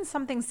be even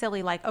something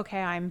silly like,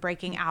 okay, I'm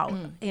breaking out,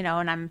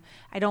 and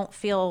I don't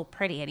feel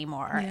pretty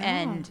anymore. Yeah.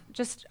 And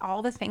just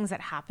all the things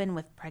that happen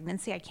with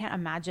pregnancy. I can't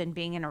imagine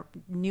being in a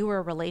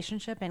newer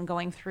relationship and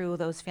going through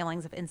those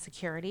feelings of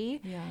insecurity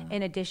clarity Yeah.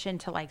 in addition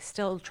to like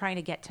still trying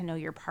to get to know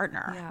your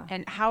partner. Yeah.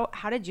 And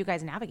how did you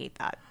guys navigate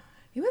that?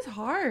 It was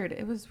hard.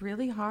 It was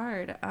really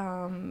hard.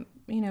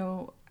 You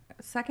know,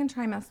 second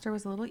trimester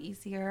was a little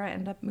easier. I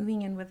ended up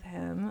moving in with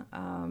him.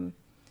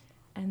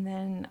 And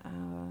then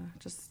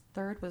just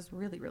third was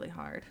really, really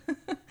hard.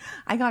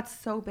 I got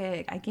so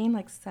big. I gained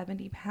like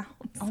 70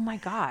 pounds. Oh my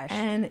gosh.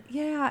 And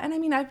yeah, and I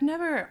mean,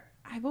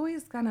 I've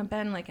always kind of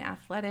been like an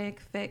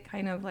athletic, fit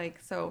kind of like,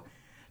 so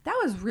that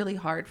was really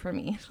hard for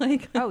me.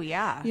 Like, oh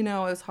yeah. you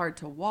know, it was hard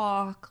to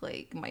walk.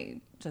 Like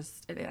I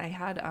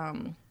had,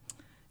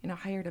 you know,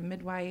 hired a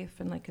midwife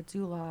and like a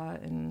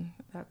doula, and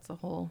that's a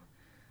whole,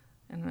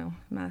 I don't know,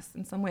 mess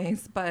in some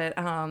ways. But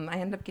I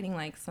ended up getting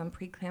like some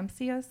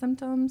preeclampsia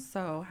symptoms,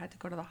 so I had to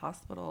go to the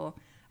hospital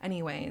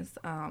anyways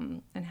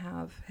and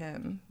have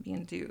him be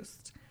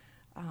induced.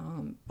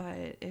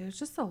 But it was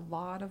just a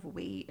lot of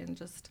weight, and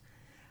just,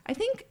 I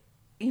think,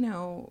 you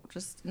know,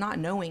 just not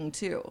knowing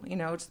too, you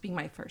know, just being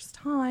my first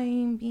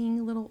time,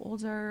 being a little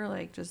older,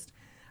 like just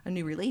a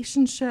new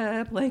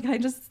relationship. Like I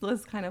just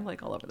was kind of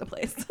like all over the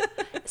place.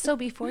 So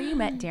before you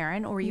met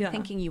Darren, were you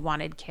thinking you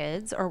wanted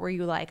kids, or were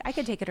you like, I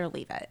could take it or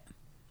leave it?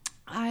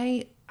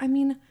 I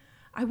mean,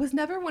 I was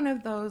never one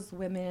of those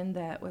women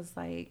that was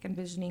like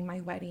envisioning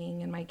my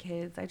wedding and my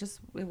kids. It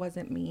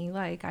wasn't me.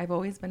 Like I've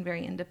always been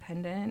very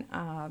independent,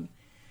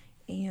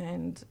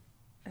 and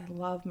I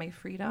love my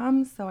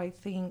freedom. So I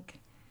think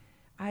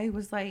I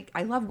was like,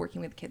 I love working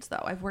with kids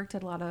though. I've worked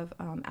at a lot of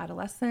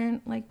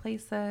adolescent like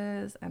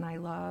places, and I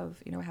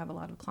love, you know, I have a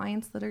lot of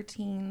clients that are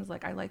teens.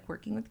 Like I like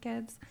working with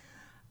kids.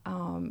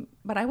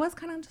 But I was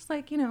kind of just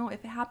like, you know,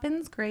 if it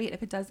happens, great.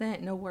 If it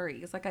doesn't, no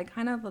worries. Like I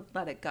kind of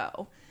let it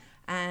go.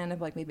 And I'm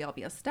like, maybe I'll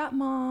be a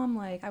stepmom.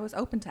 Like I was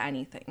open to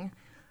anything.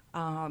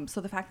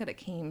 So the fact that it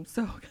came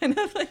so kind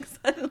of like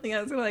suddenly,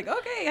 I was like,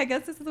 okay, I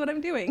guess this is what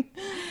I'm doing.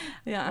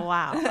 Yeah.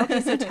 Wow.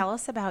 Okay. So tell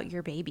us about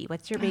your baby.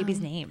 What's your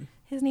baby's name?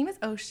 His name is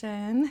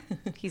Ocean.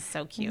 He's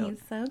so cute.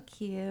 He's so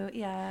cute.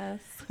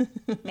 Yes.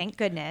 Thank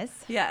goodness.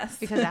 Yes.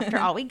 Because after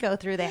all we go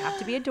through, they have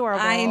to be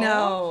adorable. I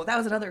know. That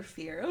was another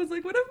fear. I was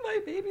like, what if my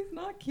baby's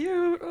not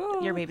cute?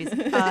 Oh. Your baby's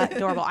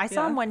adorable. I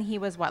saw him when he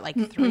was what,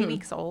 like 3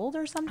 weeks old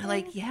or something?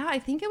 Like, yeah, I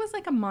think it was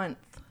like a month.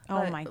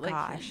 Oh my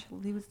gosh.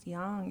 He was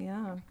young,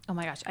 yeah. Oh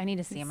my gosh. I need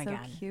to see him so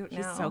again. Cute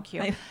He's now. so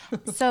cute.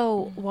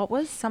 So what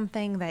was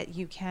something that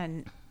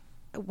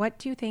what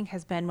do you think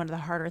has been one of the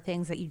harder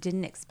things that you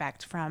didn't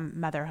expect from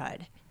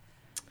motherhood?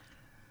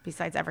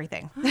 Besides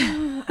everything.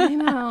 I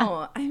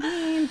know. I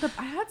mean,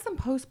 I had some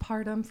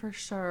postpartum for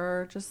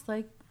sure. Just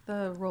like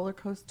the roller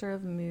coaster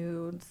of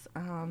moods.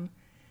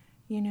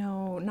 You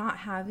know, not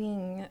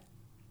having,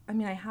 I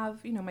mean, I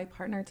have, you know, my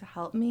partner to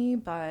help me,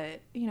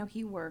 but, you know,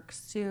 he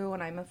works too,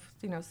 and I'm a,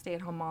 you know,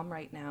 stay-at-home mom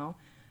right now.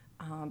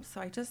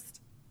 So I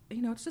just,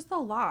 you know, it's just a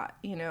lot,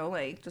 you know,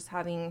 like just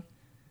having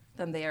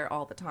them there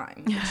all the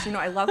time. Which, you know,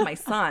 I love my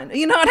son.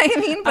 You know what I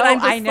mean? But I'm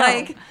just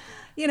like,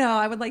 you know,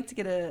 I would like to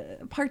get a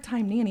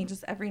part-time nanny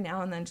just every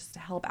now and then just to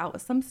help out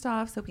with some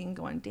stuff so we can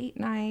go on date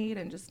night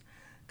and just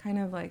kind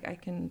of like I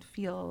can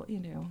feel,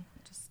 you know,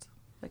 just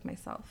like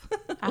myself.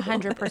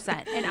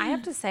 100%. And I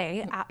have to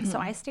say, so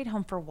I stayed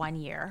home for 1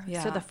 year.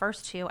 Yeah. So the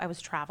first 2 I was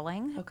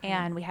traveling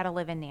and we had a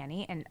live-in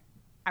nanny, and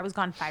I was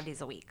gone 5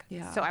 days a week.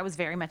 Yeah. So I was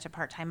very much a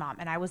part-time mom,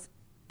 and I was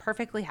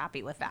perfectly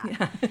happy with that.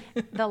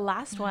 Yeah. The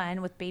last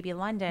one with baby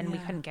London, we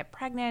couldn't get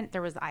pregnant.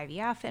 There was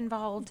IVF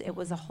involved. It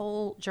was a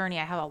whole journey.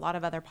 I have a lot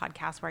of other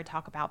podcasts where I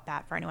talk about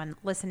that for anyone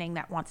listening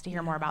that wants to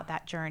hear more about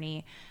that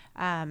journey.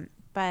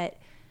 But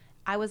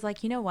I was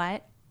like, you know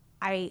what?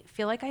 I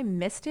feel like I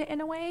missed it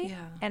in a way,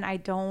 and I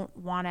don't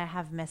want to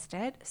have missed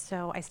it.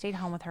 So I stayed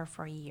home with her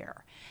for a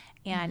year.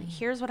 And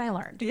here's what I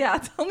learned. Yeah,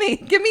 tell me.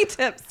 Give me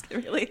tips,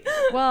 really.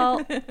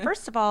 Well,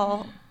 first of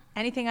all,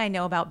 anything I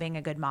know about being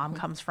a good mom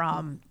comes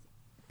from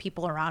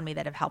people around me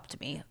that have helped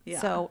me. Yeah.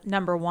 So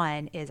number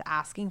one is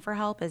asking for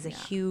help is a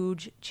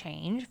huge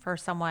change for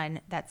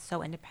someone that's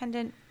so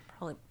independent,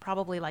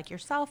 probably like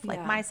yourself,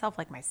 like myself,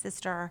 like my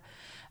sister.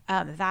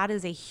 That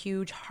is a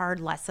huge,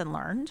 hard lesson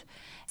learned.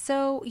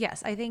 So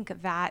yes, I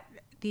think that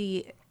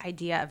the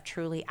idea of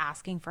truly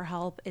asking for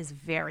help is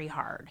very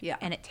hard. Yeah.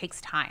 And it takes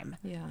time.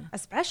 Yeah.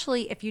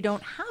 Especially if you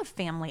don't have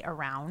family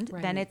around,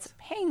 then it's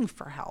paying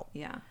for help.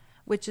 Yeah.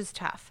 Which is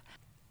tough.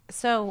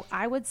 So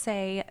I would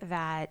say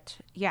that,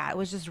 it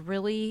was just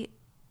really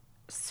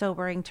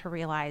sobering to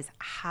realize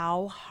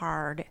how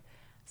hard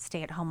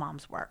stay-at-home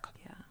moms work.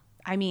 Yeah.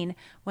 I mean,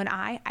 when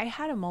I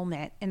had a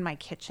moment in my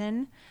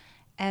kitchen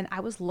and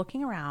I was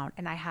looking around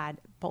and I had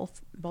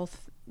both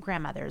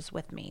grandmothers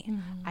with me.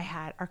 Mm-hmm. I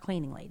had our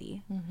cleaning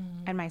lady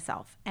and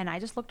myself. And I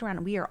just looked around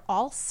and we are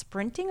all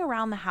sprinting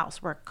around the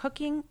house. We're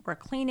cooking, we're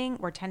cleaning,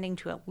 we're tending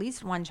to at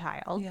least one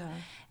child. Yeah.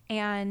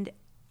 And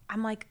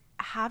I'm like,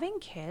 having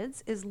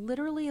kids is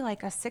literally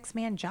like a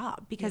 6-man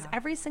job because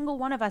every single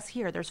one of us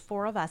here, there's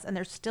 4 of us and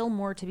there's still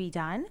more to be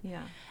done.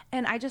 Yeah.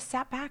 And I just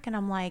sat back and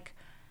I'm like,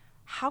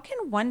 how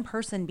can one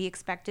person be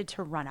expected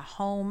to run a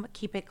home,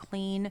 keep it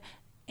clean,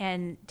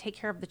 and take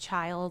care of the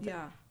child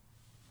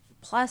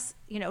Plus,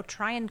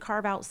 try and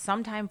carve out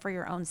some time for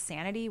your own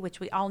sanity, which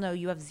we all know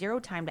you have zero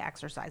time to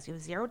exercise. You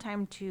have zero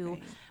time to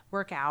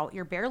work out.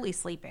 You're barely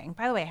sleeping.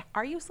 By the way,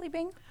 are you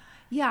sleeping?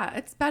 Yeah,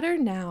 it's better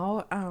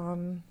now.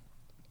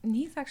 And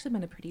he's actually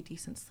been a pretty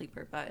decent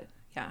sleeper, but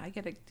yeah, I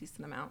get a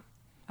decent amount.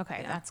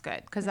 Okay, that's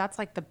good. Because that's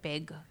like the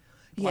big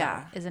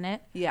blow, isn't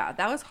it? Yeah,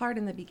 that was hard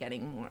in the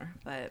beginning more,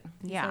 but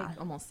he's Yeah. like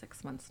almost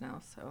 6 months now,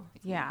 so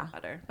it's a Yeah. little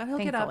better. But he'll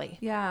Thankfully. get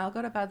up. Yeah, I'll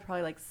go to bed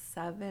probably like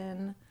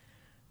 7,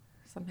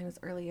 sometimes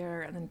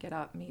earlier, and then get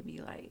up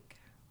maybe like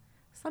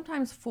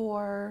sometimes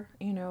 4,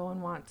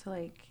 and want to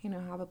like,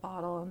 have a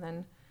bottle and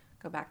then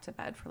go back to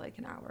bed for like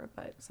an hour,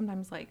 but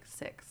sometimes like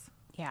 6,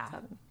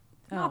 7.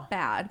 Not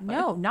bad. But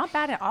No, not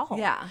bad at all.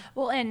 Yeah.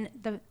 Well, and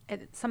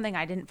something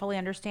I didn't fully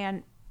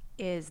understand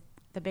is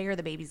the bigger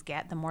the babies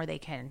get, the more they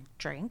can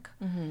drink,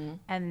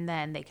 and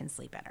then they can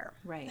sleep better.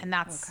 Right. And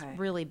that's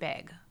really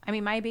big. I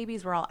mean, my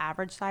babies were all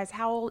average size.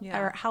 How old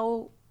or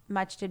how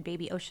much did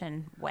baby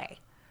Ocean weigh?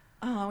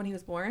 When he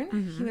was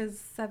born, he was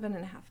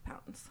 7.5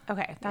 pounds.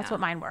 Okay, that's what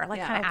mine were,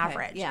 like kind of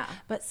average. Yeah.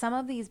 But some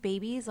of these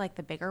babies, like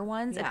the bigger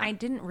ones, and I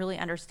didn't really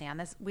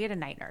understand this. We had a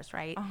night nurse,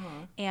 right?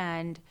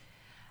 And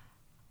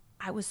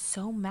I was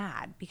so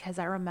mad because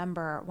I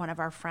remember one of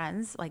our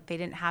friends, like they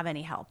didn't have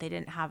any help. They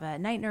didn't have a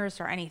night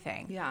nurse or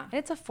anything. Yeah. And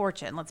it's a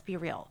fortune, let's be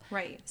real.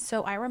 Right.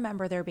 So I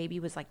remember their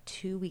baby was like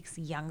 2 weeks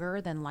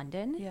younger than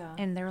London. Yeah.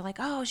 And they were like,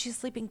 oh, she's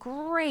sleeping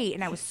great.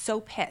 And I was so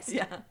pissed.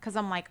 Yeah. Because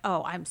I'm like,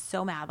 oh, I'm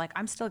so mad. Like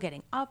I'm still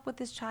getting up with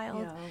this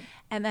child. Yeah.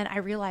 And then I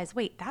realized,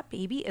 wait, that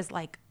baby is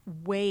like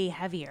way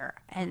heavier.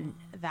 And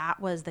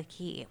that was the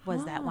key,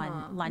 was that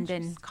when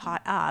London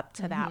caught up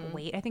to that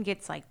weight, I think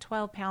it's like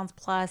 12 pounds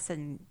plus,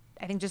 and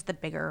I think just the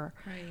bigger,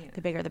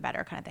 the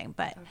better kind of thing.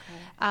 But,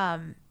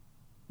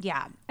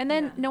 yeah. And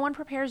then no one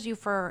prepares you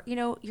for,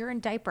 you're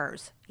in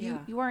diapers.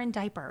 You are in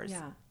diapers.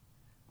 Yeah.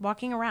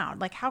 Walking around.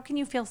 Like, how can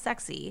you feel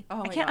sexy?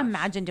 I can't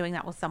imagine doing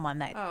that with someone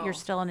that you're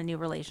still in a new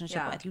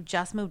relationship with. You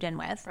just moved in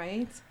with.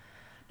 Right.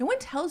 No one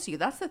tells you.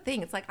 That's the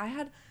thing. It's like I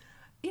had,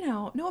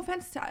 no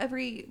offense to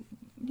every,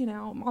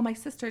 all my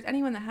sisters,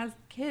 anyone that has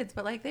kids,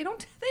 but like they never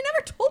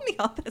told me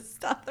all this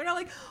stuff. They're not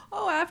like,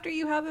 oh, after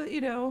you have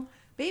a,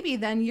 baby,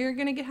 then you're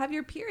going to have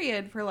your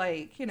period for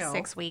like,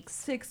 6 weeks.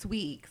 6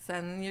 weeks.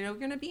 And you're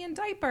going to be in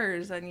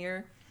diapers and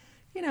you're,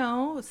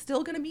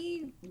 still going to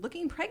be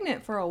looking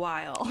pregnant for a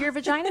while. Your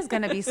vagina's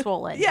going to be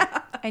swollen.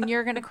 Yeah. And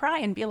you're going to cry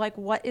and be like,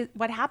 what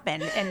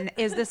happened? And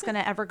is this going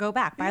to ever go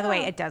back? By the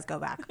way, it does go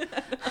back.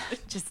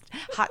 Just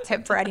hot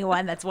tip for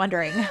anyone that's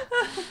wondering.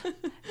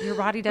 Your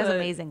body does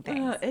amazing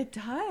things. It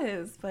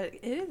does, but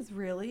it is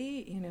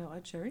really,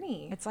 a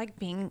journey. It's like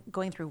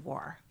going through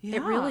war. Yeah.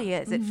 It really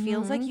is. It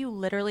feels like you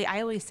literally, I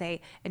always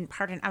say, and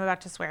pardon, I'm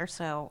about to swear,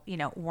 so,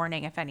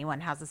 warning if anyone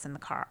has this in the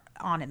car.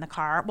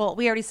 Well,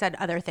 we already said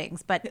other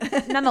things, but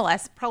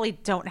nonetheless, probably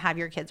don't have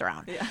your kids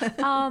around.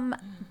 Yeah.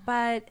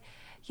 But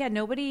yeah,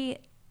 nobody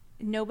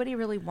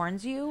really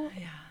warns you.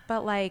 Yeah.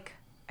 But like,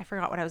 I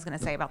forgot what I was going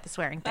to say about the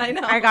swearing thing. I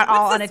know. I got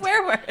all on a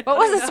swear word. What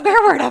was the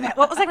swear word of it?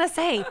 What was I going to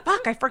say?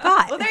 Fuck, I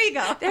forgot. Well, there you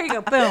go. There you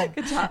go. Boom.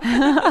 Good job.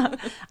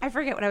 I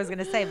forget what I was going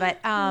to say, but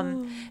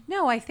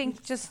no, I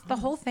think just the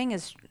whole thing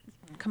is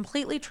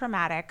completely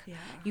traumatic. Yeah.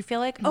 You feel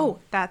like,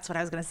 that's what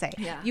I was going to say.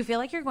 Yeah. You feel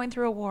like you're going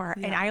through a war.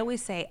 Yeah. And I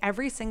always say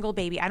every single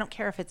baby, I don't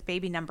care if it's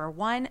baby number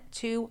 1,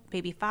 2,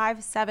 baby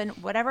 5, 7,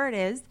 whatever it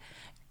is,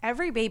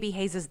 every baby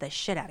hazes the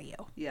shit out of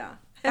you. Yeah.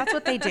 That's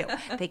what they do.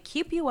 They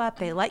keep you up.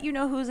 They let you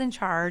know who's in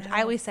charge.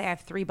 I always say I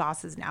have 3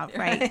 bosses now,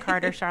 right?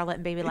 Carter, Charlotte,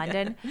 and baby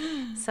London.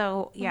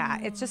 So yeah,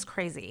 it's just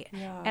crazy.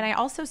 Yeah. And I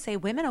also say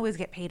women always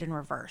get paid in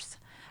reverse.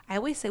 I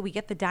always say we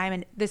get the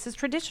diamond. This is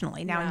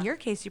traditionally. Now, in your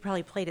case, you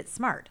probably played it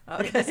smart.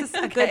 Okay. But this is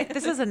a good.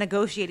 This is a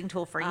negotiating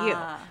tool for you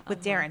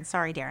with Darren.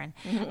 Sorry, Darren.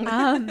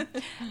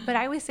 But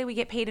I always say we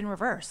get paid in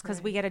reverse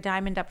because we get a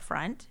diamond up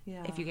front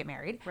if you get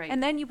married,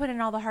 and then you put in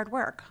all the hard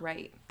work.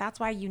 Right. That's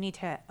why you need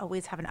to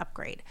always have an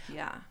upgrade.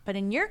 Yeah. But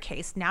in your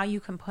case, now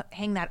you can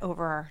hang that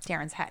over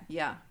Darren's head.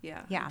 Yeah.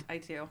 Yeah. Yeah. I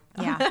do.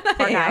 Yeah.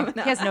 Poor guy.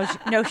 He has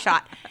no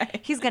shot.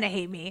 Right. He's gonna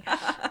hate me.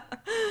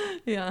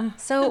 Yeah.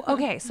 So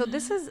okay. So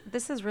this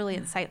is really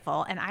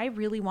insightful, and I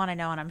really want to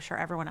know, and I'm sure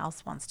everyone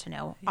else wants to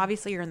know. Yeah.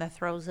 Obviously, you're in the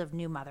throes of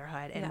new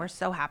motherhood, and we're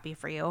so happy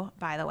for you.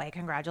 By the way,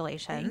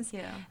 congratulations.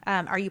 Thank you.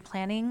 Are you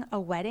planning a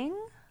wedding?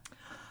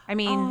 I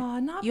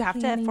mean, you have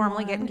to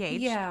formally get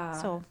engaged. Yeah.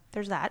 So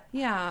there's that.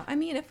 Yeah. I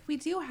mean, if we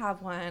do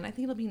have one, I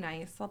think it'll be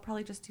nice. I'll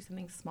probably just do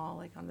something small,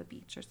 like on the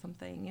beach or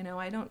something.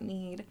 I don't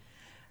need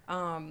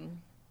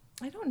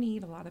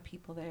a lot of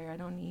people there. I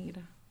don't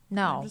need.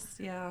 No.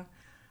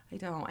 I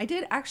don't. I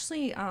did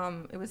actually,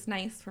 it was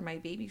nice for my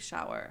baby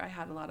shower. I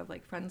had a lot of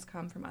like friends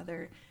come from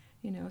other,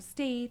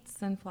 states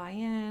and fly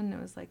in.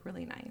 It was like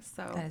really nice.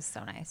 So that is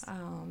so nice.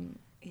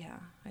 Yeah,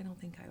 I don't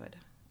think I would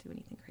do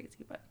anything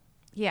crazy, but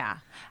yeah.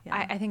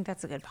 I think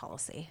that's a good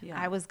policy.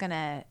 Yeah. I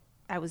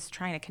was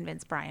trying to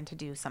convince Brian to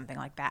do something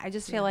like that. I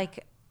just feel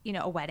like,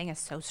 a wedding is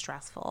so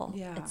stressful.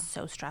 Yeah. It's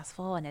so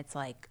stressful, and it's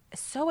like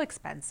so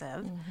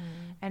expensive.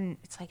 Mm-hmm. And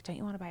it's like, don't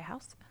you want to buy a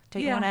house?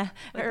 Don't you want to,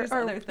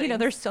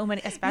 there's so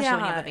many, especially when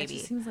you have a baby. It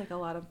just seems like a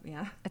lot of,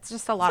 It's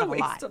just a lot of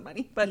waste of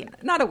money,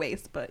 but not a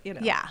waste, but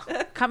Yeah.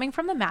 Coming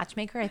from the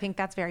matchmaker, I think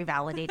that's very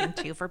validating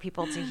too for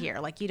people to hear.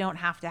 Like, you don't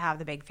have to have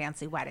the big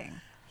fancy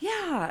wedding.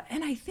 Yeah.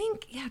 And I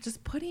think, just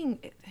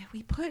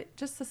we put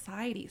just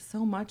society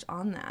so much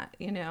on that,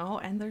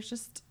 and there's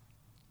just,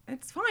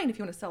 it's fine if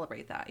you want to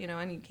celebrate that,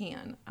 and you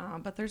can,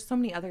 but there's so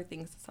many other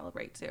things to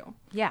celebrate too.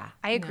 Yeah,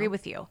 I agree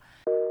with you.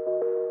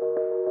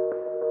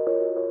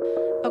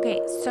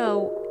 Okay,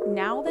 so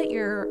now that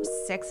you're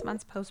 6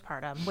 months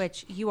postpartum,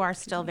 which you are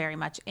still very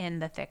much in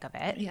the thick of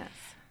it. Yes.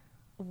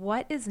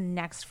 What is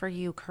next for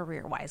you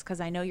career-wise? Because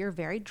I know you're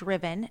very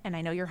driven, and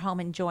I know you're home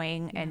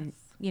enjoying and,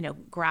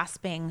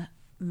 grasping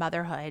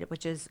motherhood,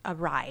 which is a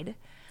ride.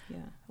 Yeah.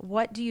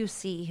 What do you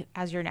see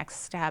as your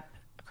next step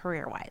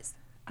career-wise?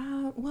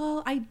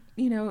 Well, I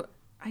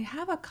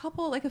have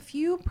a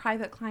few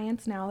private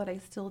clients now that I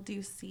still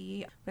do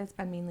see, but it's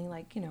been mainly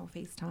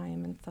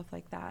FaceTime and stuff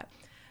like that.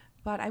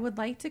 But I would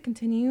like to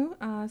continue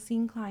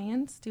seeing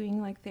clients,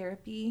 doing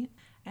therapy.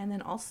 And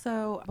then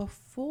also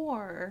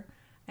before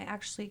I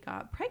actually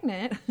got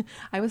pregnant,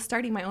 I was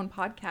starting my own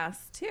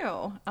podcast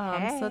too.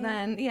 So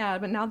then,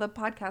 but now the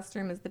podcast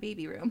room is the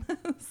baby room.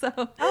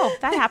 Oh,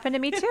 that happened to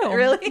me too.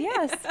 Really?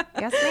 Yes,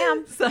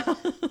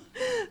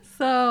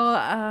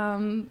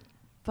 ma'am.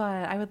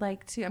 But I would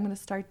like to, I'm going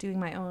to start doing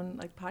my own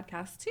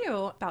podcast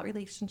too about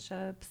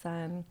relationships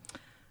and,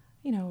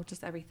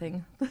 just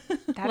everything.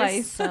 That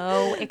is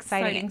so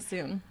exciting. Starting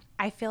soon.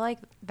 I feel like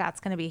that's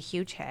going to be a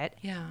huge hit.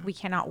 Yeah. We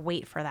cannot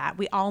wait for that.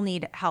 We all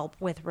need help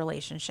with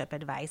relationship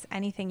advice.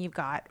 Anything you've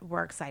got,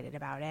 we're excited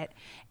about it.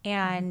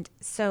 And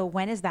so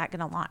when is that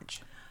going to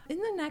launch? In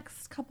the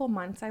next couple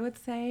months, I would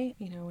say,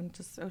 when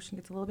just Ocean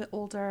gets a little bit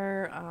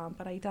older,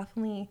 but I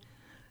definitely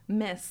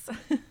miss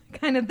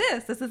kind of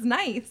this. This is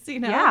nice,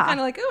 kind of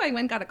like, oh, I went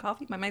and got a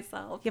coffee by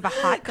myself. You have a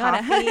hot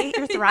coffee.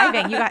 You're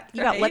thriving. You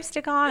got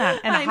lipstick on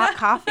and a hot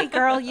coffee,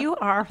 girl. You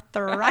are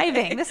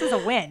thriving. Right. This is a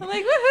win. I'm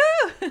like,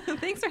 woohoo!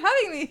 Thanks for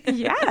having me.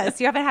 Yes,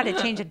 you haven't had to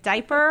change a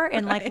diaper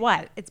in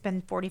what? It's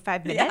been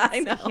 45 minutes. Yeah, I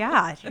know.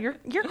 Yeah,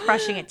 you're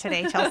crushing it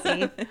today,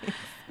 Chelsea.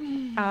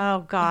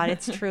 Oh God,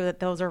 it's true that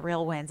those are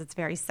real wins. It's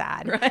very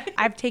sad. Right?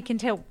 I've taken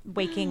to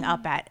waking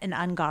up at an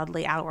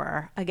ungodly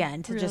hour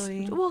again to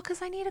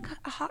because I need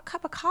a hot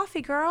cup of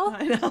coffee, girl.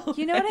 I know.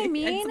 You know what I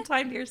mean? And some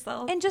time to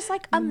yourself. And just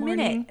a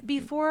minute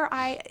before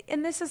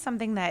and this is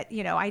something that,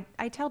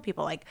 I tell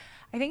people, I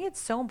think it's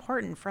so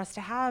important for us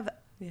to have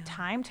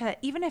time to,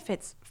 even if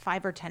it's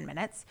 5 or 10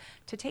 minutes,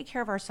 to take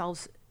care of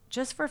ourselves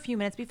just for a few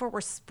minutes before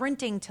we're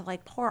sprinting to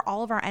pour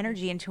all of our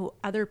energy into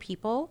other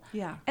people.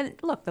 Yeah. And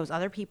look, those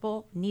other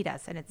people need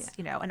us, and it's,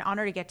 an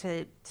honor to get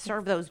to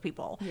serve those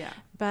people. Yeah.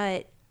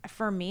 But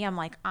for me, I'm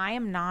I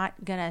am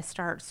not going to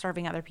start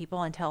serving other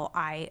people until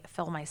I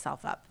fill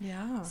myself up.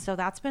 Yeah. So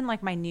that's been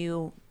my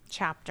new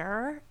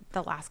chapter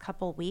the last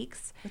couple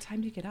weeks. What time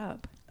do you get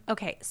up?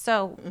 Okay.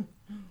 So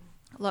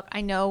look,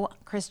 I know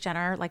Kris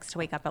Jenner likes to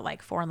wake up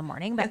at 4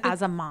 a.m, but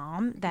as a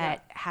mom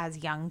that has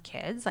young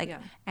kids,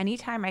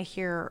 anytime I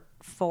hear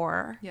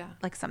 4,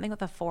 something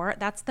with a 4,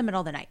 that's the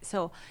middle of the night.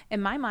 So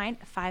in my mind,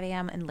 5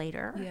 a.m. and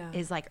later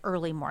is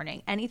early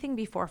morning. Anything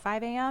before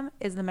 5 a.m.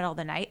 is the middle of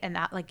the night. And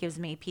that gives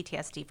me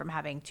PTSD from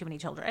having too many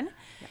children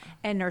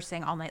and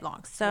nursing all night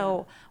long.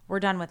 So we're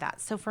done with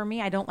that. So for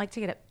me, I don't like to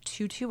get up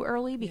too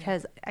early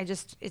because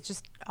it's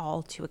just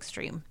all too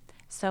extreme.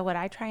 So what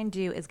I try and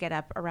do is get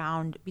up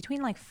around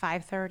between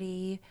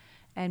 5:30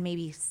 and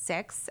maybe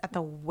 6 at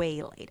the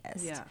way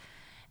latest. Yeah.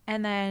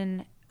 And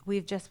then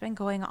we've just been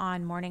going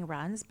on morning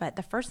runs. But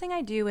the first thing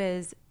I do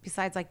is,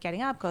 besides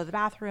getting up, go to the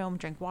bathroom,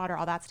 drink water,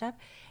 all that stuff,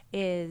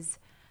 is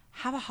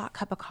have a hot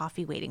cup of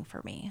coffee waiting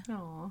for me.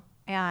 Aww.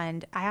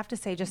 And I have to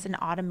say, just an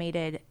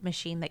automated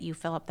machine that you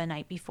fill up the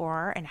night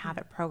before and have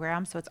it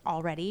programmed so it's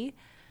all ready.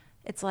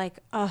 It's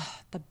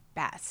the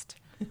best.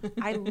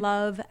 I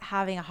love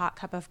having a hot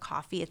cup of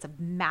coffee. It's a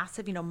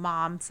massive,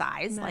 mom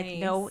size.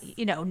 Nice.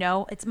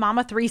 It's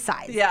mama 3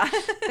 size. Yeah.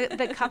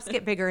 The cups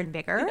get bigger and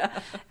bigger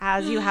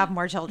as you have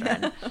more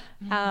children.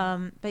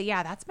 But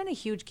that's been a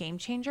huge game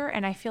changer.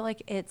 And I feel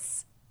like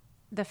it's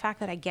the fact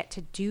that I get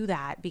to do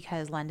that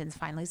because London's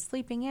finally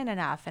sleeping in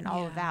enough and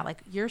all of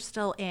that. You're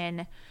still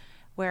in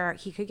where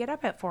he could get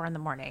up at 4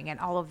 a.m. and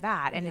all of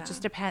that. And it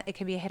just depends. It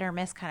can be a hit or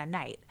miss kind of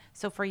night.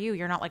 So for you,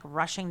 you're not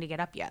rushing to get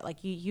up yet.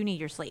 You need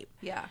your sleep.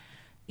 Yeah.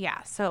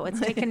 Yeah, so it's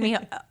taken me,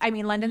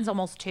 London's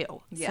almost 2,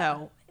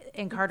 so,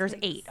 and Carter's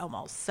 8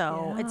 almost.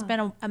 So it's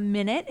been a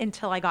minute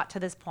until I got to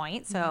this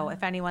point. So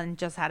if anyone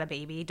just had a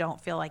baby, don't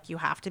feel like you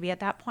have to be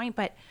at that point.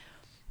 But,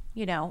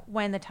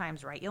 when the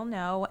time's right, you'll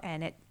know.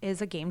 And it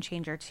is a game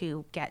changer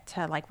to get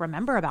to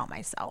remember about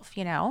myself,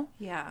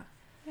 Yeah.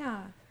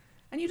 Yeah.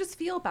 And you just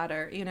feel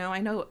better, I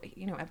know,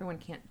 everyone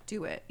can't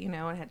do it, and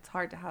it's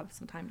hard to have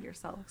some time to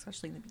yourself,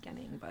 especially in the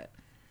beginning, but.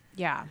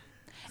 Yeah.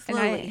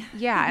 Slowly.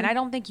 And I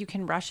don't think you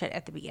can rush it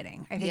at the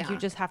beginning. I think you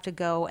just have to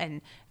go.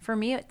 And for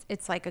me,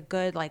 it's a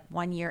good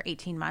 1 year,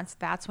 18 months.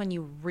 That's when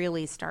you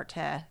really start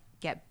to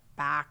get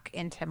back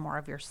into more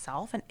of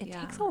yourself. And it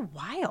takes a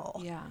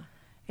while. Yeah.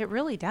 It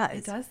really does.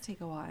 It does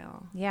take a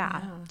while.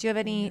 Yeah. Do you have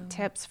any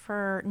tips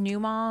for new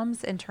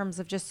moms in terms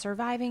of just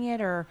surviving it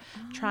or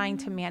trying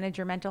to manage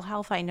your mental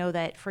health? I know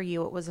that for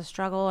you it was a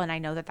struggle, and I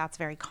know that that's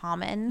very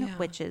common,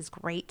 which is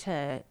great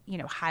to,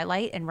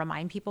 highlight and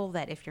remind people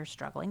that if you're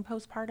struggling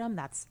postpartum,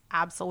 that's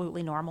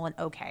absolutely normal and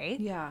okay.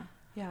 Yeah.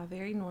 Yeah,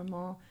 very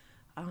normal.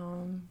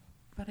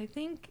 But I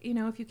think,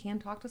 if you can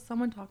talk to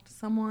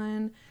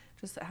someone,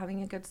 just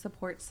having a good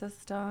support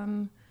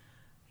system.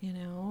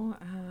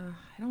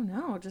 I don't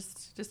know,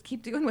 just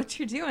keep doing what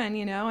you're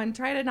doing, and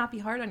try to not be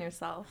hard on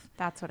yourself.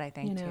 That's what I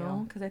think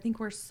too. Because I think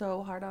we're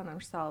so hard on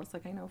ourselves.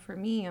 Like, I know for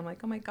me, I'm like,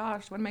 oh my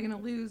gosh, when am I going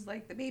to lose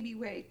like the baby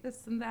weight,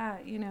 this and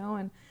that,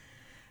 and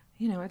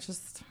it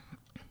just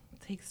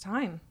takes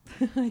time.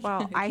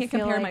 Well, I can't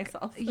compare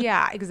myself.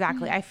 Yeah,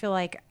 exactly. I feel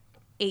like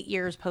 8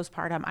 years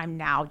postpartum, I'm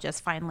now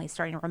just finally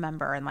starting to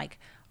remember and like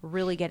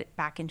really get it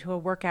back into a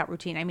workout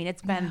routine. I mean,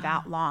 it's been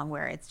that long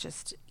where it's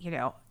just,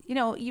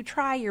 you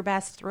try your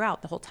best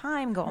throughout the whole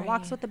time, go on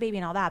walks with the baby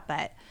and all that,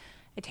 but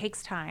it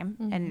takes time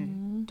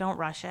and don't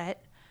rush it.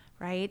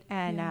 Right.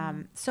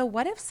 And so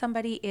what if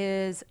somebody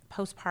is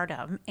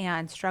postpartum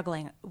and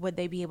struggling? Would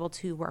they be able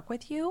to work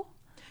with you?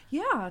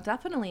 Yeah,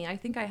 definitely. I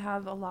think I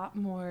have a lot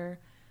more,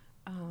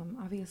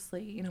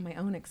 obviously, my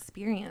own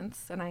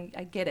experience, and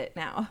I get it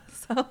now.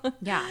 So,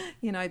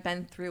 I've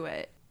been through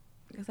it,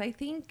 because I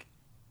think,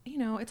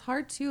 it's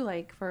hard too,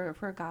 like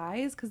for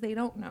guys, because they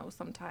don't know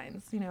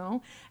sometimes,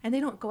 and they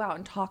don't go out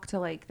and talk to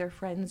like their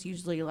friends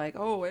usually, like,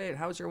 oh, wait,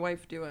 how's your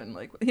wife doing?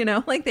 Like,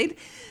 like they,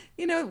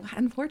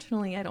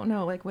 unfortunately, I don't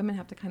know, like women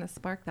have to kind of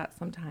spark that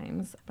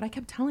sometimes. But I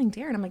kept telling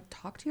Darren, I'm like,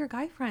 talk to your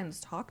guy friends,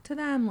 talk to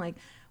them, like,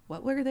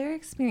 what were their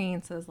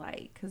experiences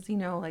like? Because,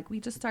 like we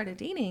just started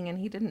dating and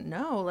he didn't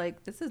know,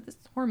 like, this is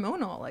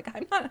hormonal. Like,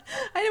 I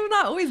have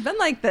not always been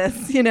like this,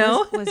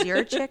 Was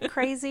your chick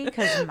crazy?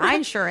 Because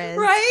mine sure is.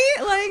 Right?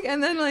 Like,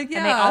 and then like, yeah.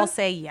 And they all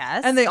say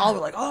yes. And they all were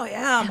like, oh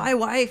yeah, my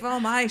wife,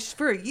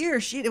 for a year,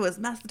 it was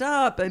messed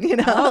up. And,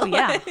 Oh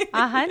yeah,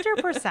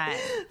 100%.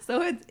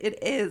 So it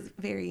is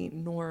very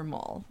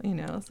normal,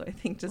 so I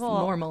think just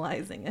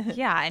normalizing it.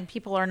 Yeah. And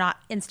people are not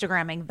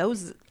Instagramming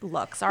those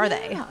looks, are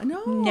they?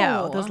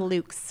 No, those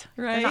looks.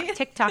 Right. They're not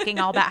TikToking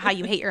all about how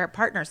you hate your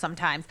partner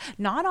sometimes.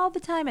 Not all the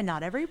time and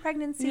not every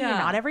pregnancy and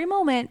not every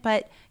moment.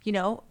 But,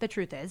 the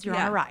truth is you're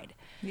on a ride.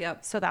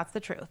 Yep. So that's the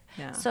truth.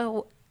 Yeah.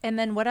 So, and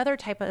then what other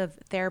type of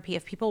therapy,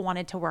 if people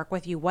wanted to work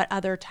with you, what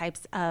other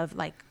types of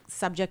like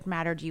subject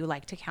matter do you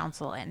like to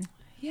counsel in?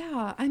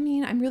 Yeah, I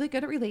mean, I'm really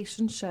good at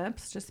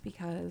relationships just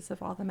because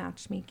of all the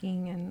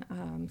matchmaking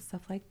and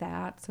stuff like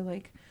that. So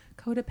like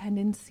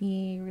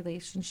codependency,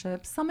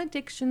 relationships, some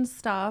addiction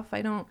stuff.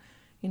 I don't,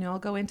 I'll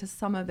go into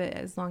some of it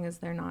as long as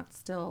they're not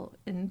still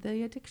in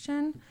the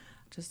addiction,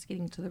 just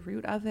getting to the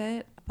root of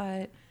it.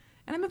 And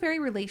I'm a very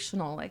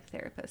relational like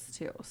therapist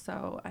too.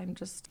 So I'm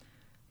just,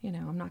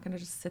 I'm not going to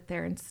just sit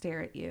there and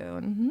stare at you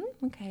and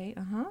okay,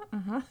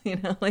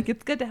 like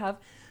it's good to have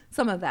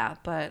some of that,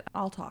 but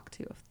I'll talk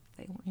too if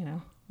they,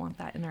 want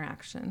that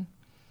interaction.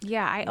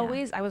 Yeah,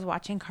 I was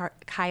watching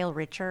Kyle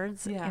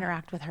Richards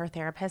interact with her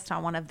therapist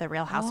on one of the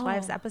Real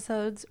Housewives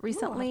episodes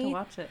recently. I'll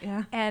have to watch it,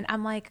 yeah. And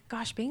I'm like,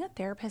 gosh, being a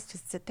therapist to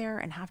sit there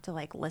and have to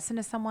like listen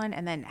to someone,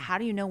 and then how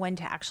do you know when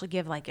to actually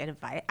give like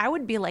advice? I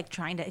would be like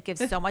trying to give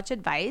so much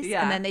advice,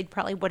 and then they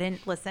probably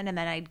wouldn't listen, and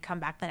then I'd come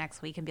back the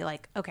next week and be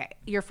like, okay,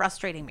 you're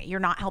frustrating me. You're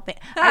not helping.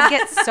 I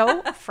get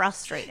so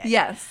frustrated.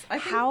 Yes.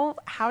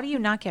 How do you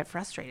not get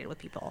frustrated with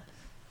people?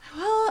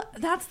 Well,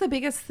 that's the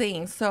biggest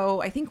thing.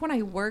 So I think when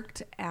I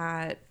worked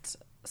at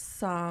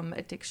some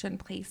addiction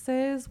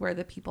places where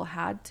the people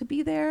had to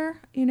be there,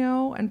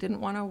 and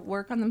didn't want to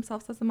work on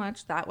themselves as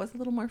much, that was a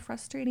little more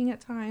frustrating at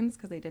times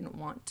because they didn't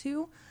want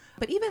to.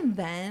 But even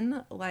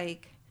then,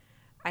 like,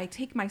 I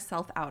take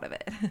myself out of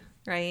it,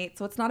 right?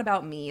 So it's not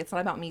about me. It's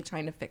not about me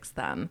trying to fix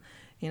them.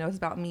 It's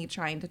about me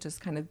trying to just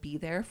kind of be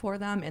there for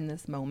them in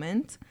this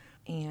moment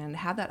and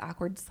have that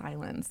awkward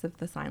silence if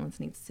the silence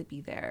needs to be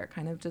there.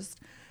 Kind of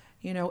just,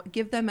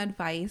 give them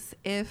advice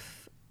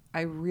if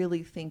I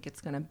really think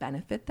it's going to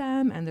benefit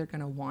them and they're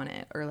going to want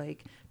it, or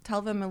like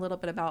tell them a little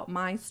bit about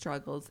my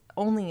struggles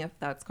only if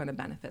that's going to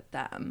benefit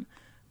them.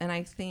 And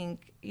I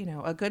think,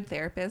 a good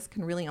therapist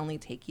can really only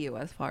take you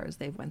as far as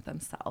they've went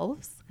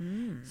themselves.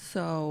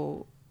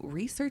 So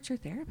research your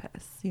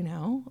therapist,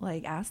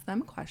 like ask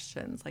them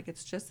questions. Like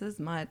it's just as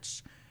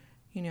much,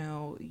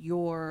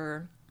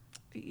 your,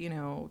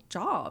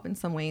 job in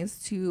some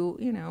ways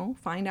to,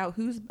 find out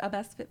who's a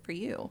best fit for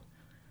you.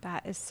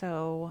 That is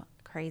so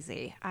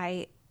crazy.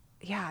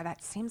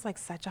 That seems like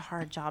such a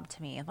hard job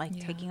to me, like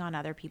taking on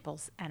other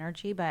people's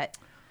energy, but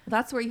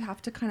that's where you have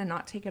to kind of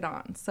not take it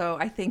on. So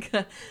I think,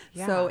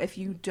 so if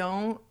you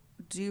don't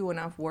do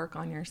enough work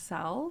on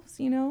yourselves,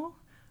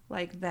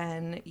 like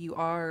then you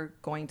are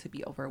going to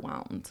be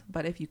overwhelmed.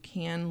 But if you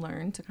can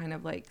learn to kind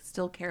of like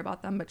still care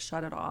about them, but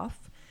shut it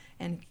off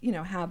and,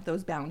 have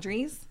those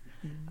boundaries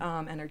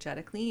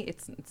energetically,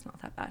 it's not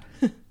that bad.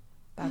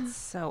 That's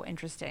so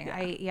interesting.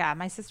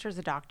 My sister's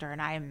a doctor,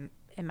 and I'm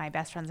and my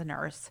best friend's a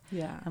nurse.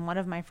 Yeah. And one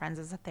of my friends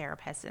is a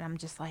therapist. And I'm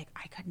just like,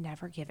 I could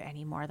never give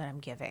any more than I'm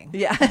giving.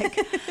 Yeah. Like,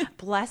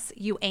 bless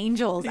you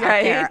angels out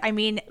there. I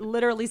mean,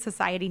 literally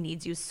society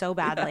needs you so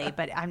badly,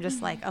 but I'm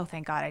just like, oh,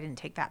 thank God I didn't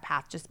take that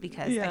path just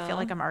because I feel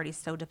like I'm already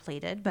so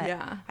depleted. But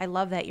I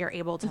love that you're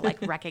able to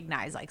like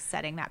recognize like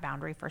setting that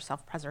boundary for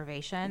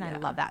self-preservation. I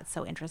love that.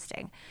 So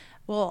interesting.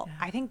 Well,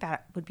 I think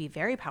that would be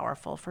very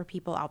powerful for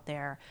people out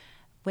there,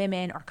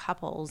 women or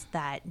couples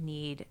that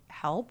need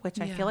help, which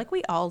I feel like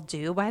we all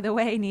do, by the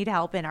way, need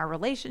help in our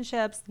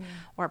relationships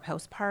or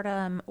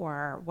postpartum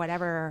or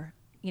whatever,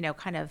 you know,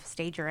 kind of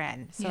stage you're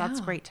in. So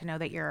that's great to know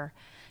that you're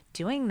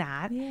doing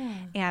that. Yeah.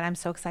 And I'm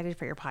so excited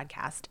for your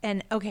podcast.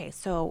 And okay,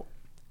 so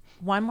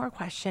one more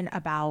question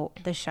about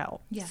the show.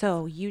 Yes.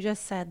 So you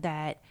just said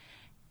that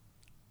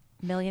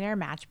Millionaire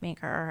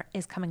Matchmaker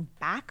is coming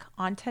back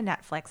onto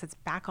Netflix. It's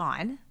back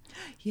on.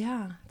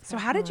 Yeah. So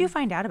how did you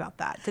find out about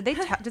that? Did they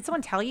did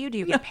someone tell you? Do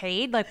you get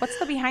paid? Like, what's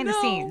the behind the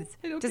scenes?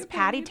 Does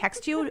Patty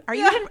text you? Are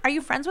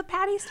you friends with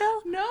Patty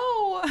still? No.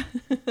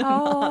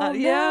 Oh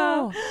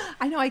no.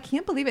 I know. I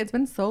can't believe it. It's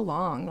been so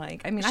long.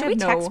 Like, I mean, should we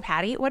text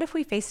Patty? What if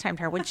we FaceTimed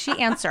her? Would she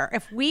answer?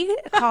 If we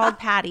called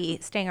Patty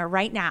Stanger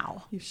right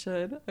now? You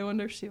should. I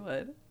wonder if she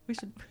would. We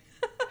should.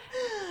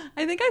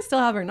 I think I still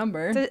have her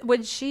number.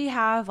 Would she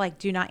have like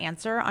do not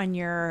answer on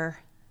your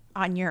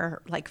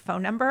like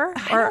phone number,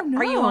 or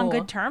are you on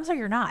good terms or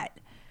you're not?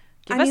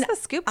 Give us the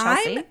scoop,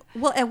 Chelsea.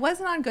 Well, it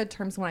wasn't on good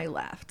terms when I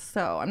left,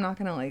 so I'm not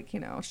gonna like, you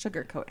know,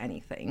 sugarcoat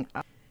anything.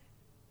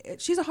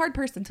 She's a hard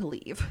person to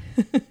leave.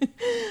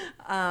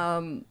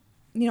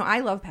 You know, I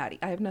love Patty.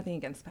 I have nothing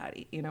against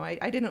Patty. You know,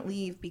 I didn't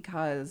leave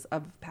because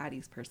of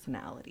Patty's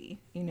personality.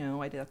 You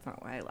know, that's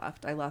not why I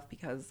left. I left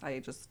because I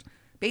just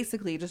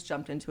basically just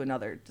jumped into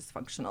another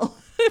dysfunctional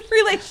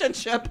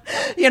relationship.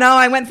 You know,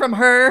 I went from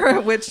her,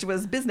 which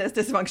was business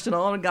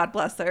dysfunctional, and God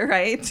bless her,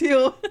 right,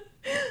 to,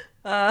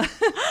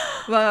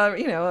 well,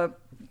 you know,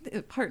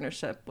 a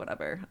partnership,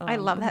 whatever. I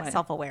love that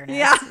self-awareness.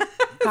 Yeah.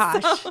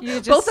 Gosh.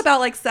 So, both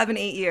about like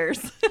 7-8 years.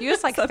 You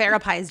just like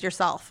therapized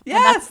yourself.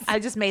 Yes. I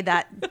just made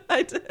that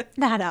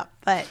up.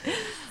 But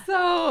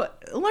so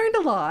learned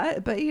a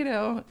lot, but you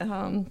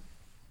know,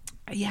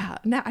 yeah.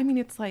 Now, I mean,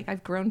 it's like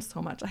I've grown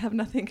so much. I have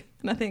nothing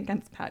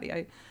against Patty.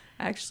 I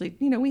actually,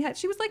 you know,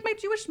 she was like my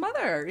Jewish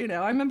mother. You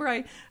know, I remember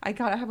I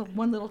have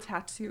one little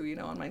tattoo, you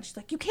know, on mine. She's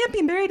like, you can't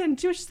be married in a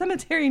Jewish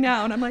cemetery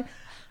now. And I'm like,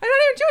 I'm not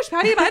even Jewish,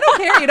 Patty, but I don't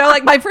care. You know,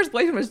 like my first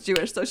boyfriend was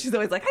Jewish. So she's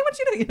always like, I want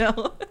you to, you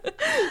know,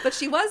 but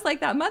she was like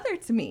that mother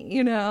to me,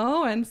 you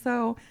know? And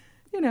so,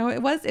 you know,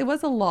 it was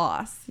a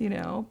loss, you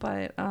know,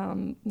 but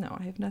no,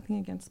 I have nothing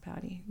against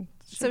Patty.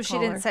 So she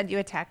didn't send you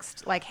a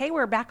text like, hey,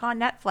 we're back on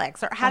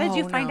Netflix, or how did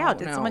you find out?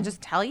 Did someone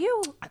just tell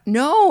you?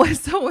 No.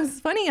 So it was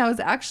funny. I was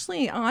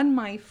actually on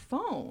my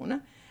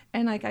phone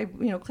and like I,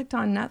 you know, clicked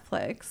on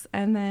Netflix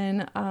and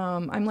then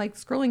I'm like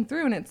scrolling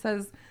through and it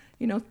says,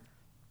 you know,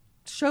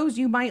 shows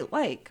you might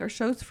like or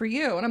shows for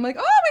you. And I'm like,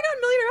 oh my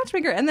God, Millionaire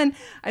Matchmaker. And then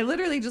I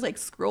literally just like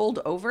scrolled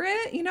over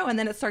it, you know, and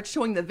then it starts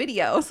showing the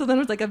video. So then it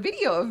was like a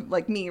video of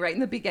like me right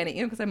in the beginning,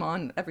 you know, because I'm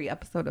on every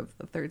episode of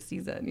the 3rd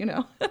season, you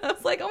know. I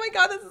was like, oh my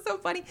God, this is so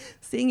funny.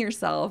 Seeing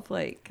yourself,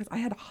 like, because I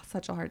had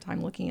such a hard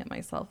time looking at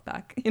myself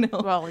back, you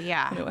know. Well,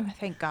 yeah. You know,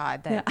 thank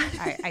God that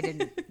I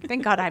didn't.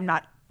 Thank God I'm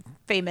not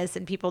famous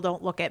and people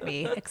don't look at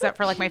me except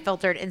for like my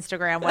filtered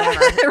Instagram, whatever.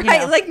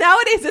 Right. You know? Like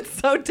nowadays it's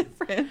so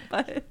different.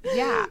 But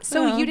yeah.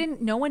 So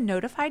no one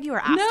notified you or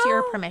asked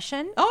your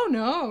permission? Oh,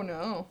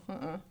 no.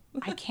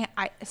 I can't.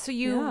 So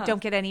you don't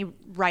get any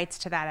rights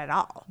to that at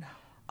all? No.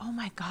 Oh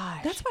my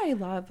gosh. That's why I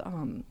love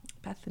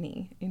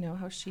Bethany, you know,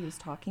 how she was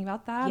talking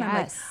about that.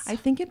 Yes. I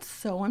think it's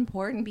so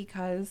important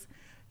because,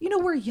 you know,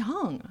 we're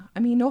young.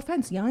 I mean, no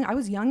offense, young. I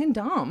was young and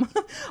dumb.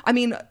 I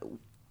mean,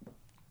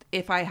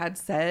 if I had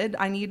said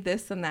I need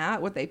this and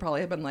that, would they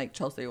probably have been like,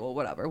 Chelsea, well,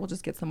 whatever, we'll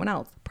just get someone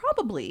else.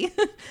 Probably.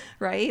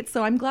 Right.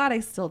 So I'm glad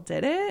I still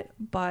did it.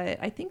 But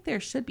I think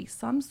there should be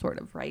some sort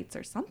of rights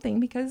or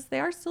something because they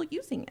are still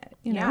using it.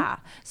 You know? Yeah.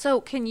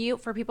 So can you,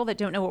 for people that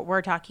don't know what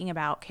we're talking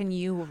about, can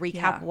you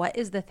recap what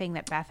is the thing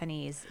that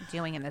Bethany's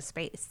doing in this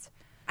space?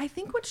 I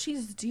think what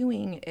she's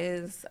doing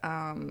is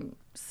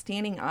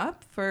standing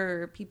up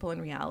for people in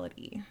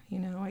reality. You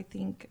know, I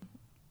think...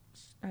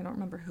 I don't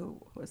remember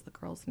who was the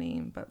girl's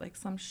name, but like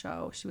some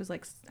show. She was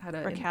like had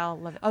a Raquel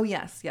Levis. Oh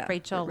yes, yeah.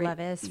 Rachel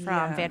Levis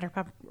from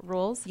Vanderpump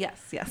Rules.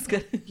 Yes,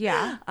 good.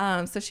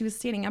 Yeah. So she was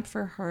standing up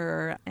for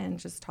her and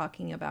just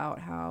talking about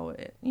how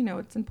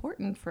it's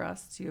important for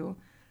us to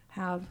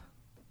have,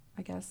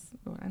 I guess,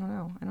 I don't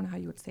know how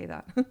you would say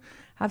that,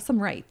 have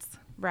some rights.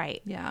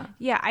 Right. Yeah.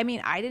 Yeah. I mean,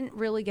 I didn't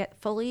really get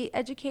fully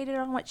educated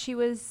on what she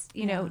was,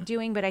 you know,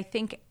 doing, but I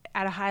think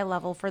at a high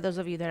level, for those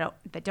of you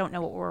that don't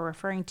know what we're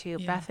referring to,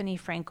 Bethany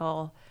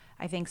Frankel,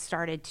 I think,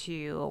 started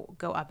to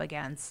go up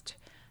against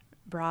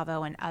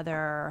Bravo and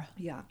other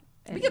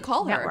we could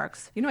call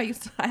networks. Her. You know,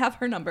 I have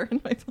her number in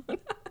my phone.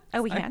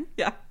 Oh, we can?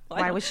 Yeah.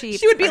 Why was she?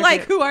 She would be part of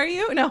like, "Who are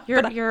you?" No,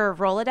 your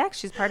Rolodex.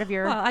 She's part of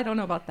your. well, I don't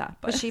know about that.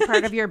 But Was she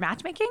part of your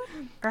matchmaking,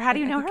 or how do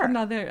you know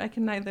her? I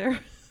can neither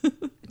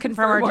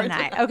Confirm or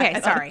deny. Okay,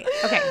 sorry.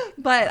 Okay,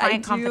 but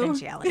client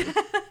confidentiality.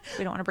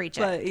 We don't want to breach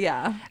it. But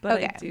yeah,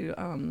 but okay. I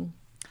do.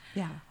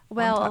 Yeah.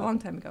 Well, a long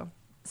time ago.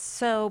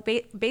 So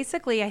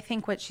basically, I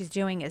think what she's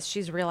doing is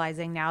she's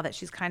realizing now that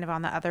she's kind of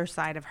on the other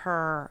side of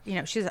her.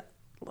 She's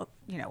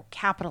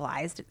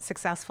capitalized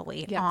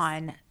successfully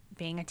on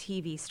being a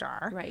TV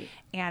star, right?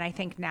 And I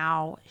think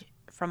now,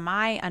 from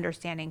my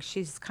understanding,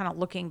 she's kind of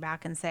looking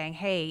back and saying,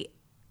 "Hey,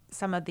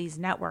 some of these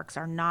networks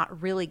are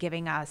not really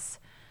giving us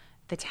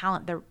the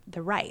talent,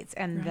 the rights,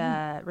 and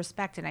the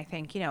respect." And I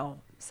think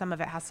some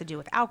of it has to do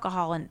with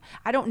alcohol, and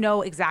I don't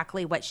know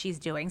exactly what she's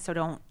doing, so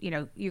don't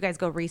you guys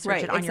go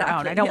research it on your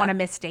own. I don't want to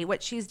misstate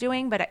what she's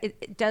doing, but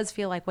it does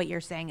feel like what you're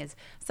saying is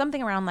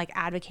something around like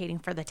advocating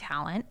for the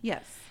talent.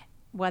 Yes.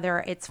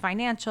 Whether it's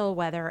financial,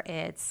 whether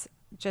it's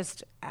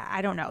just,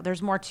 I don't know,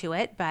 there's more to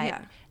it,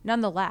 but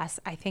nonetheless,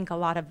 I think a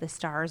lot of the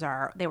stars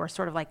they were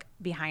sort of like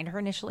behind her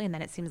initially, and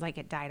then it seems like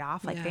it died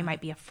off. Like they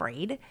might be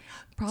afraid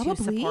to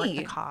support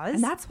the cause.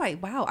 And that's why,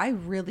 wow, I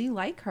really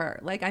like her.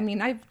 Like, I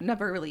mean, I've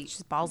never really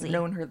She's ballsy.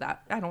 known her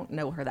I don't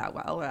know her that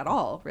well at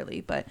all,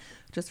 really, but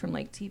just from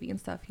like TV and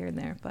stuff here and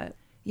there. But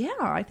yeah,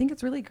 I think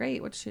it's really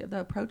great. The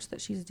approach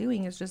that she's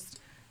doing is just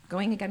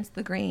going against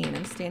the grain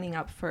and standing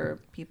up for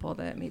people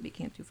that maybe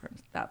can't do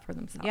that for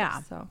themselves. Yeah,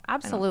 so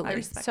absolutely. I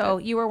respect so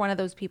it. You were one of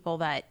those people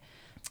that,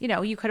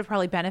 you could have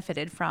probably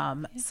benefited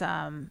from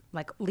some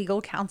like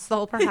legal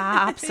counsel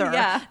perhaps or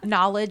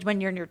knowledge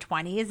when you're in your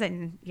 20s.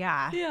 And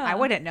I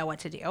wouldn't know what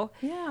to do.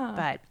 Yeah.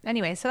 But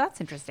anyway, so that's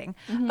interesting.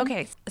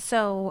 Okay.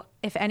 So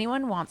if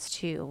anyone wants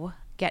to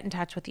get in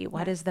touch with you,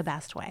 what is the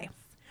best way?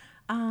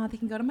 They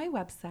can go to my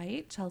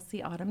website,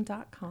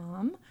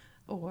 chelseaautumn.com.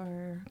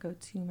 Or go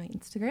to my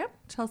Instagram,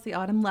 Chelsea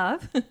Autumn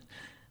Love.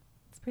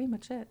 That's pretty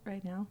much it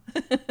right now.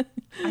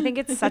 I think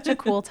it's such a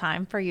cool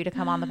time for you to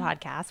come on the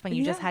podcast when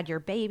you just had your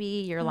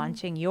baby, you're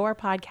launching your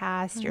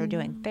podcast, you're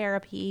doing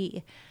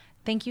therapy.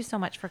 Thank you so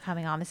much for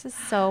coming on. This is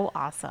so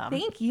awesome.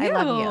 Thank you. I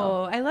love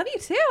you. I love you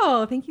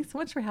too. Thank you so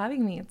much for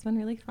having me. It's been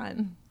really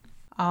fun.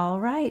 All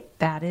right,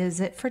 that is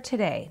it for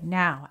today.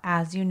 Now,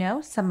 as you know,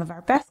 some of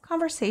our best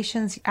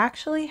conversations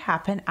actually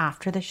happen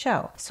after the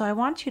show. So I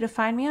want you to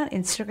find me on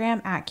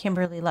Instagram at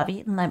Kimberly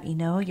Lovey and let me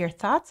know your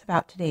thoughts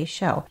about today's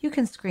show. You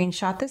can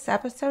screenshot this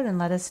episode and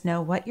let us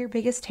know what your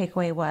biggest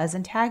takeaway was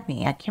and tag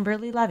me at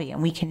Kimberly Lovey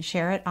and we can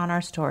share it on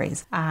our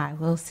stories. I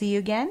will see you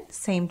again,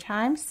 same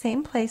time,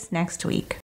 same place next week.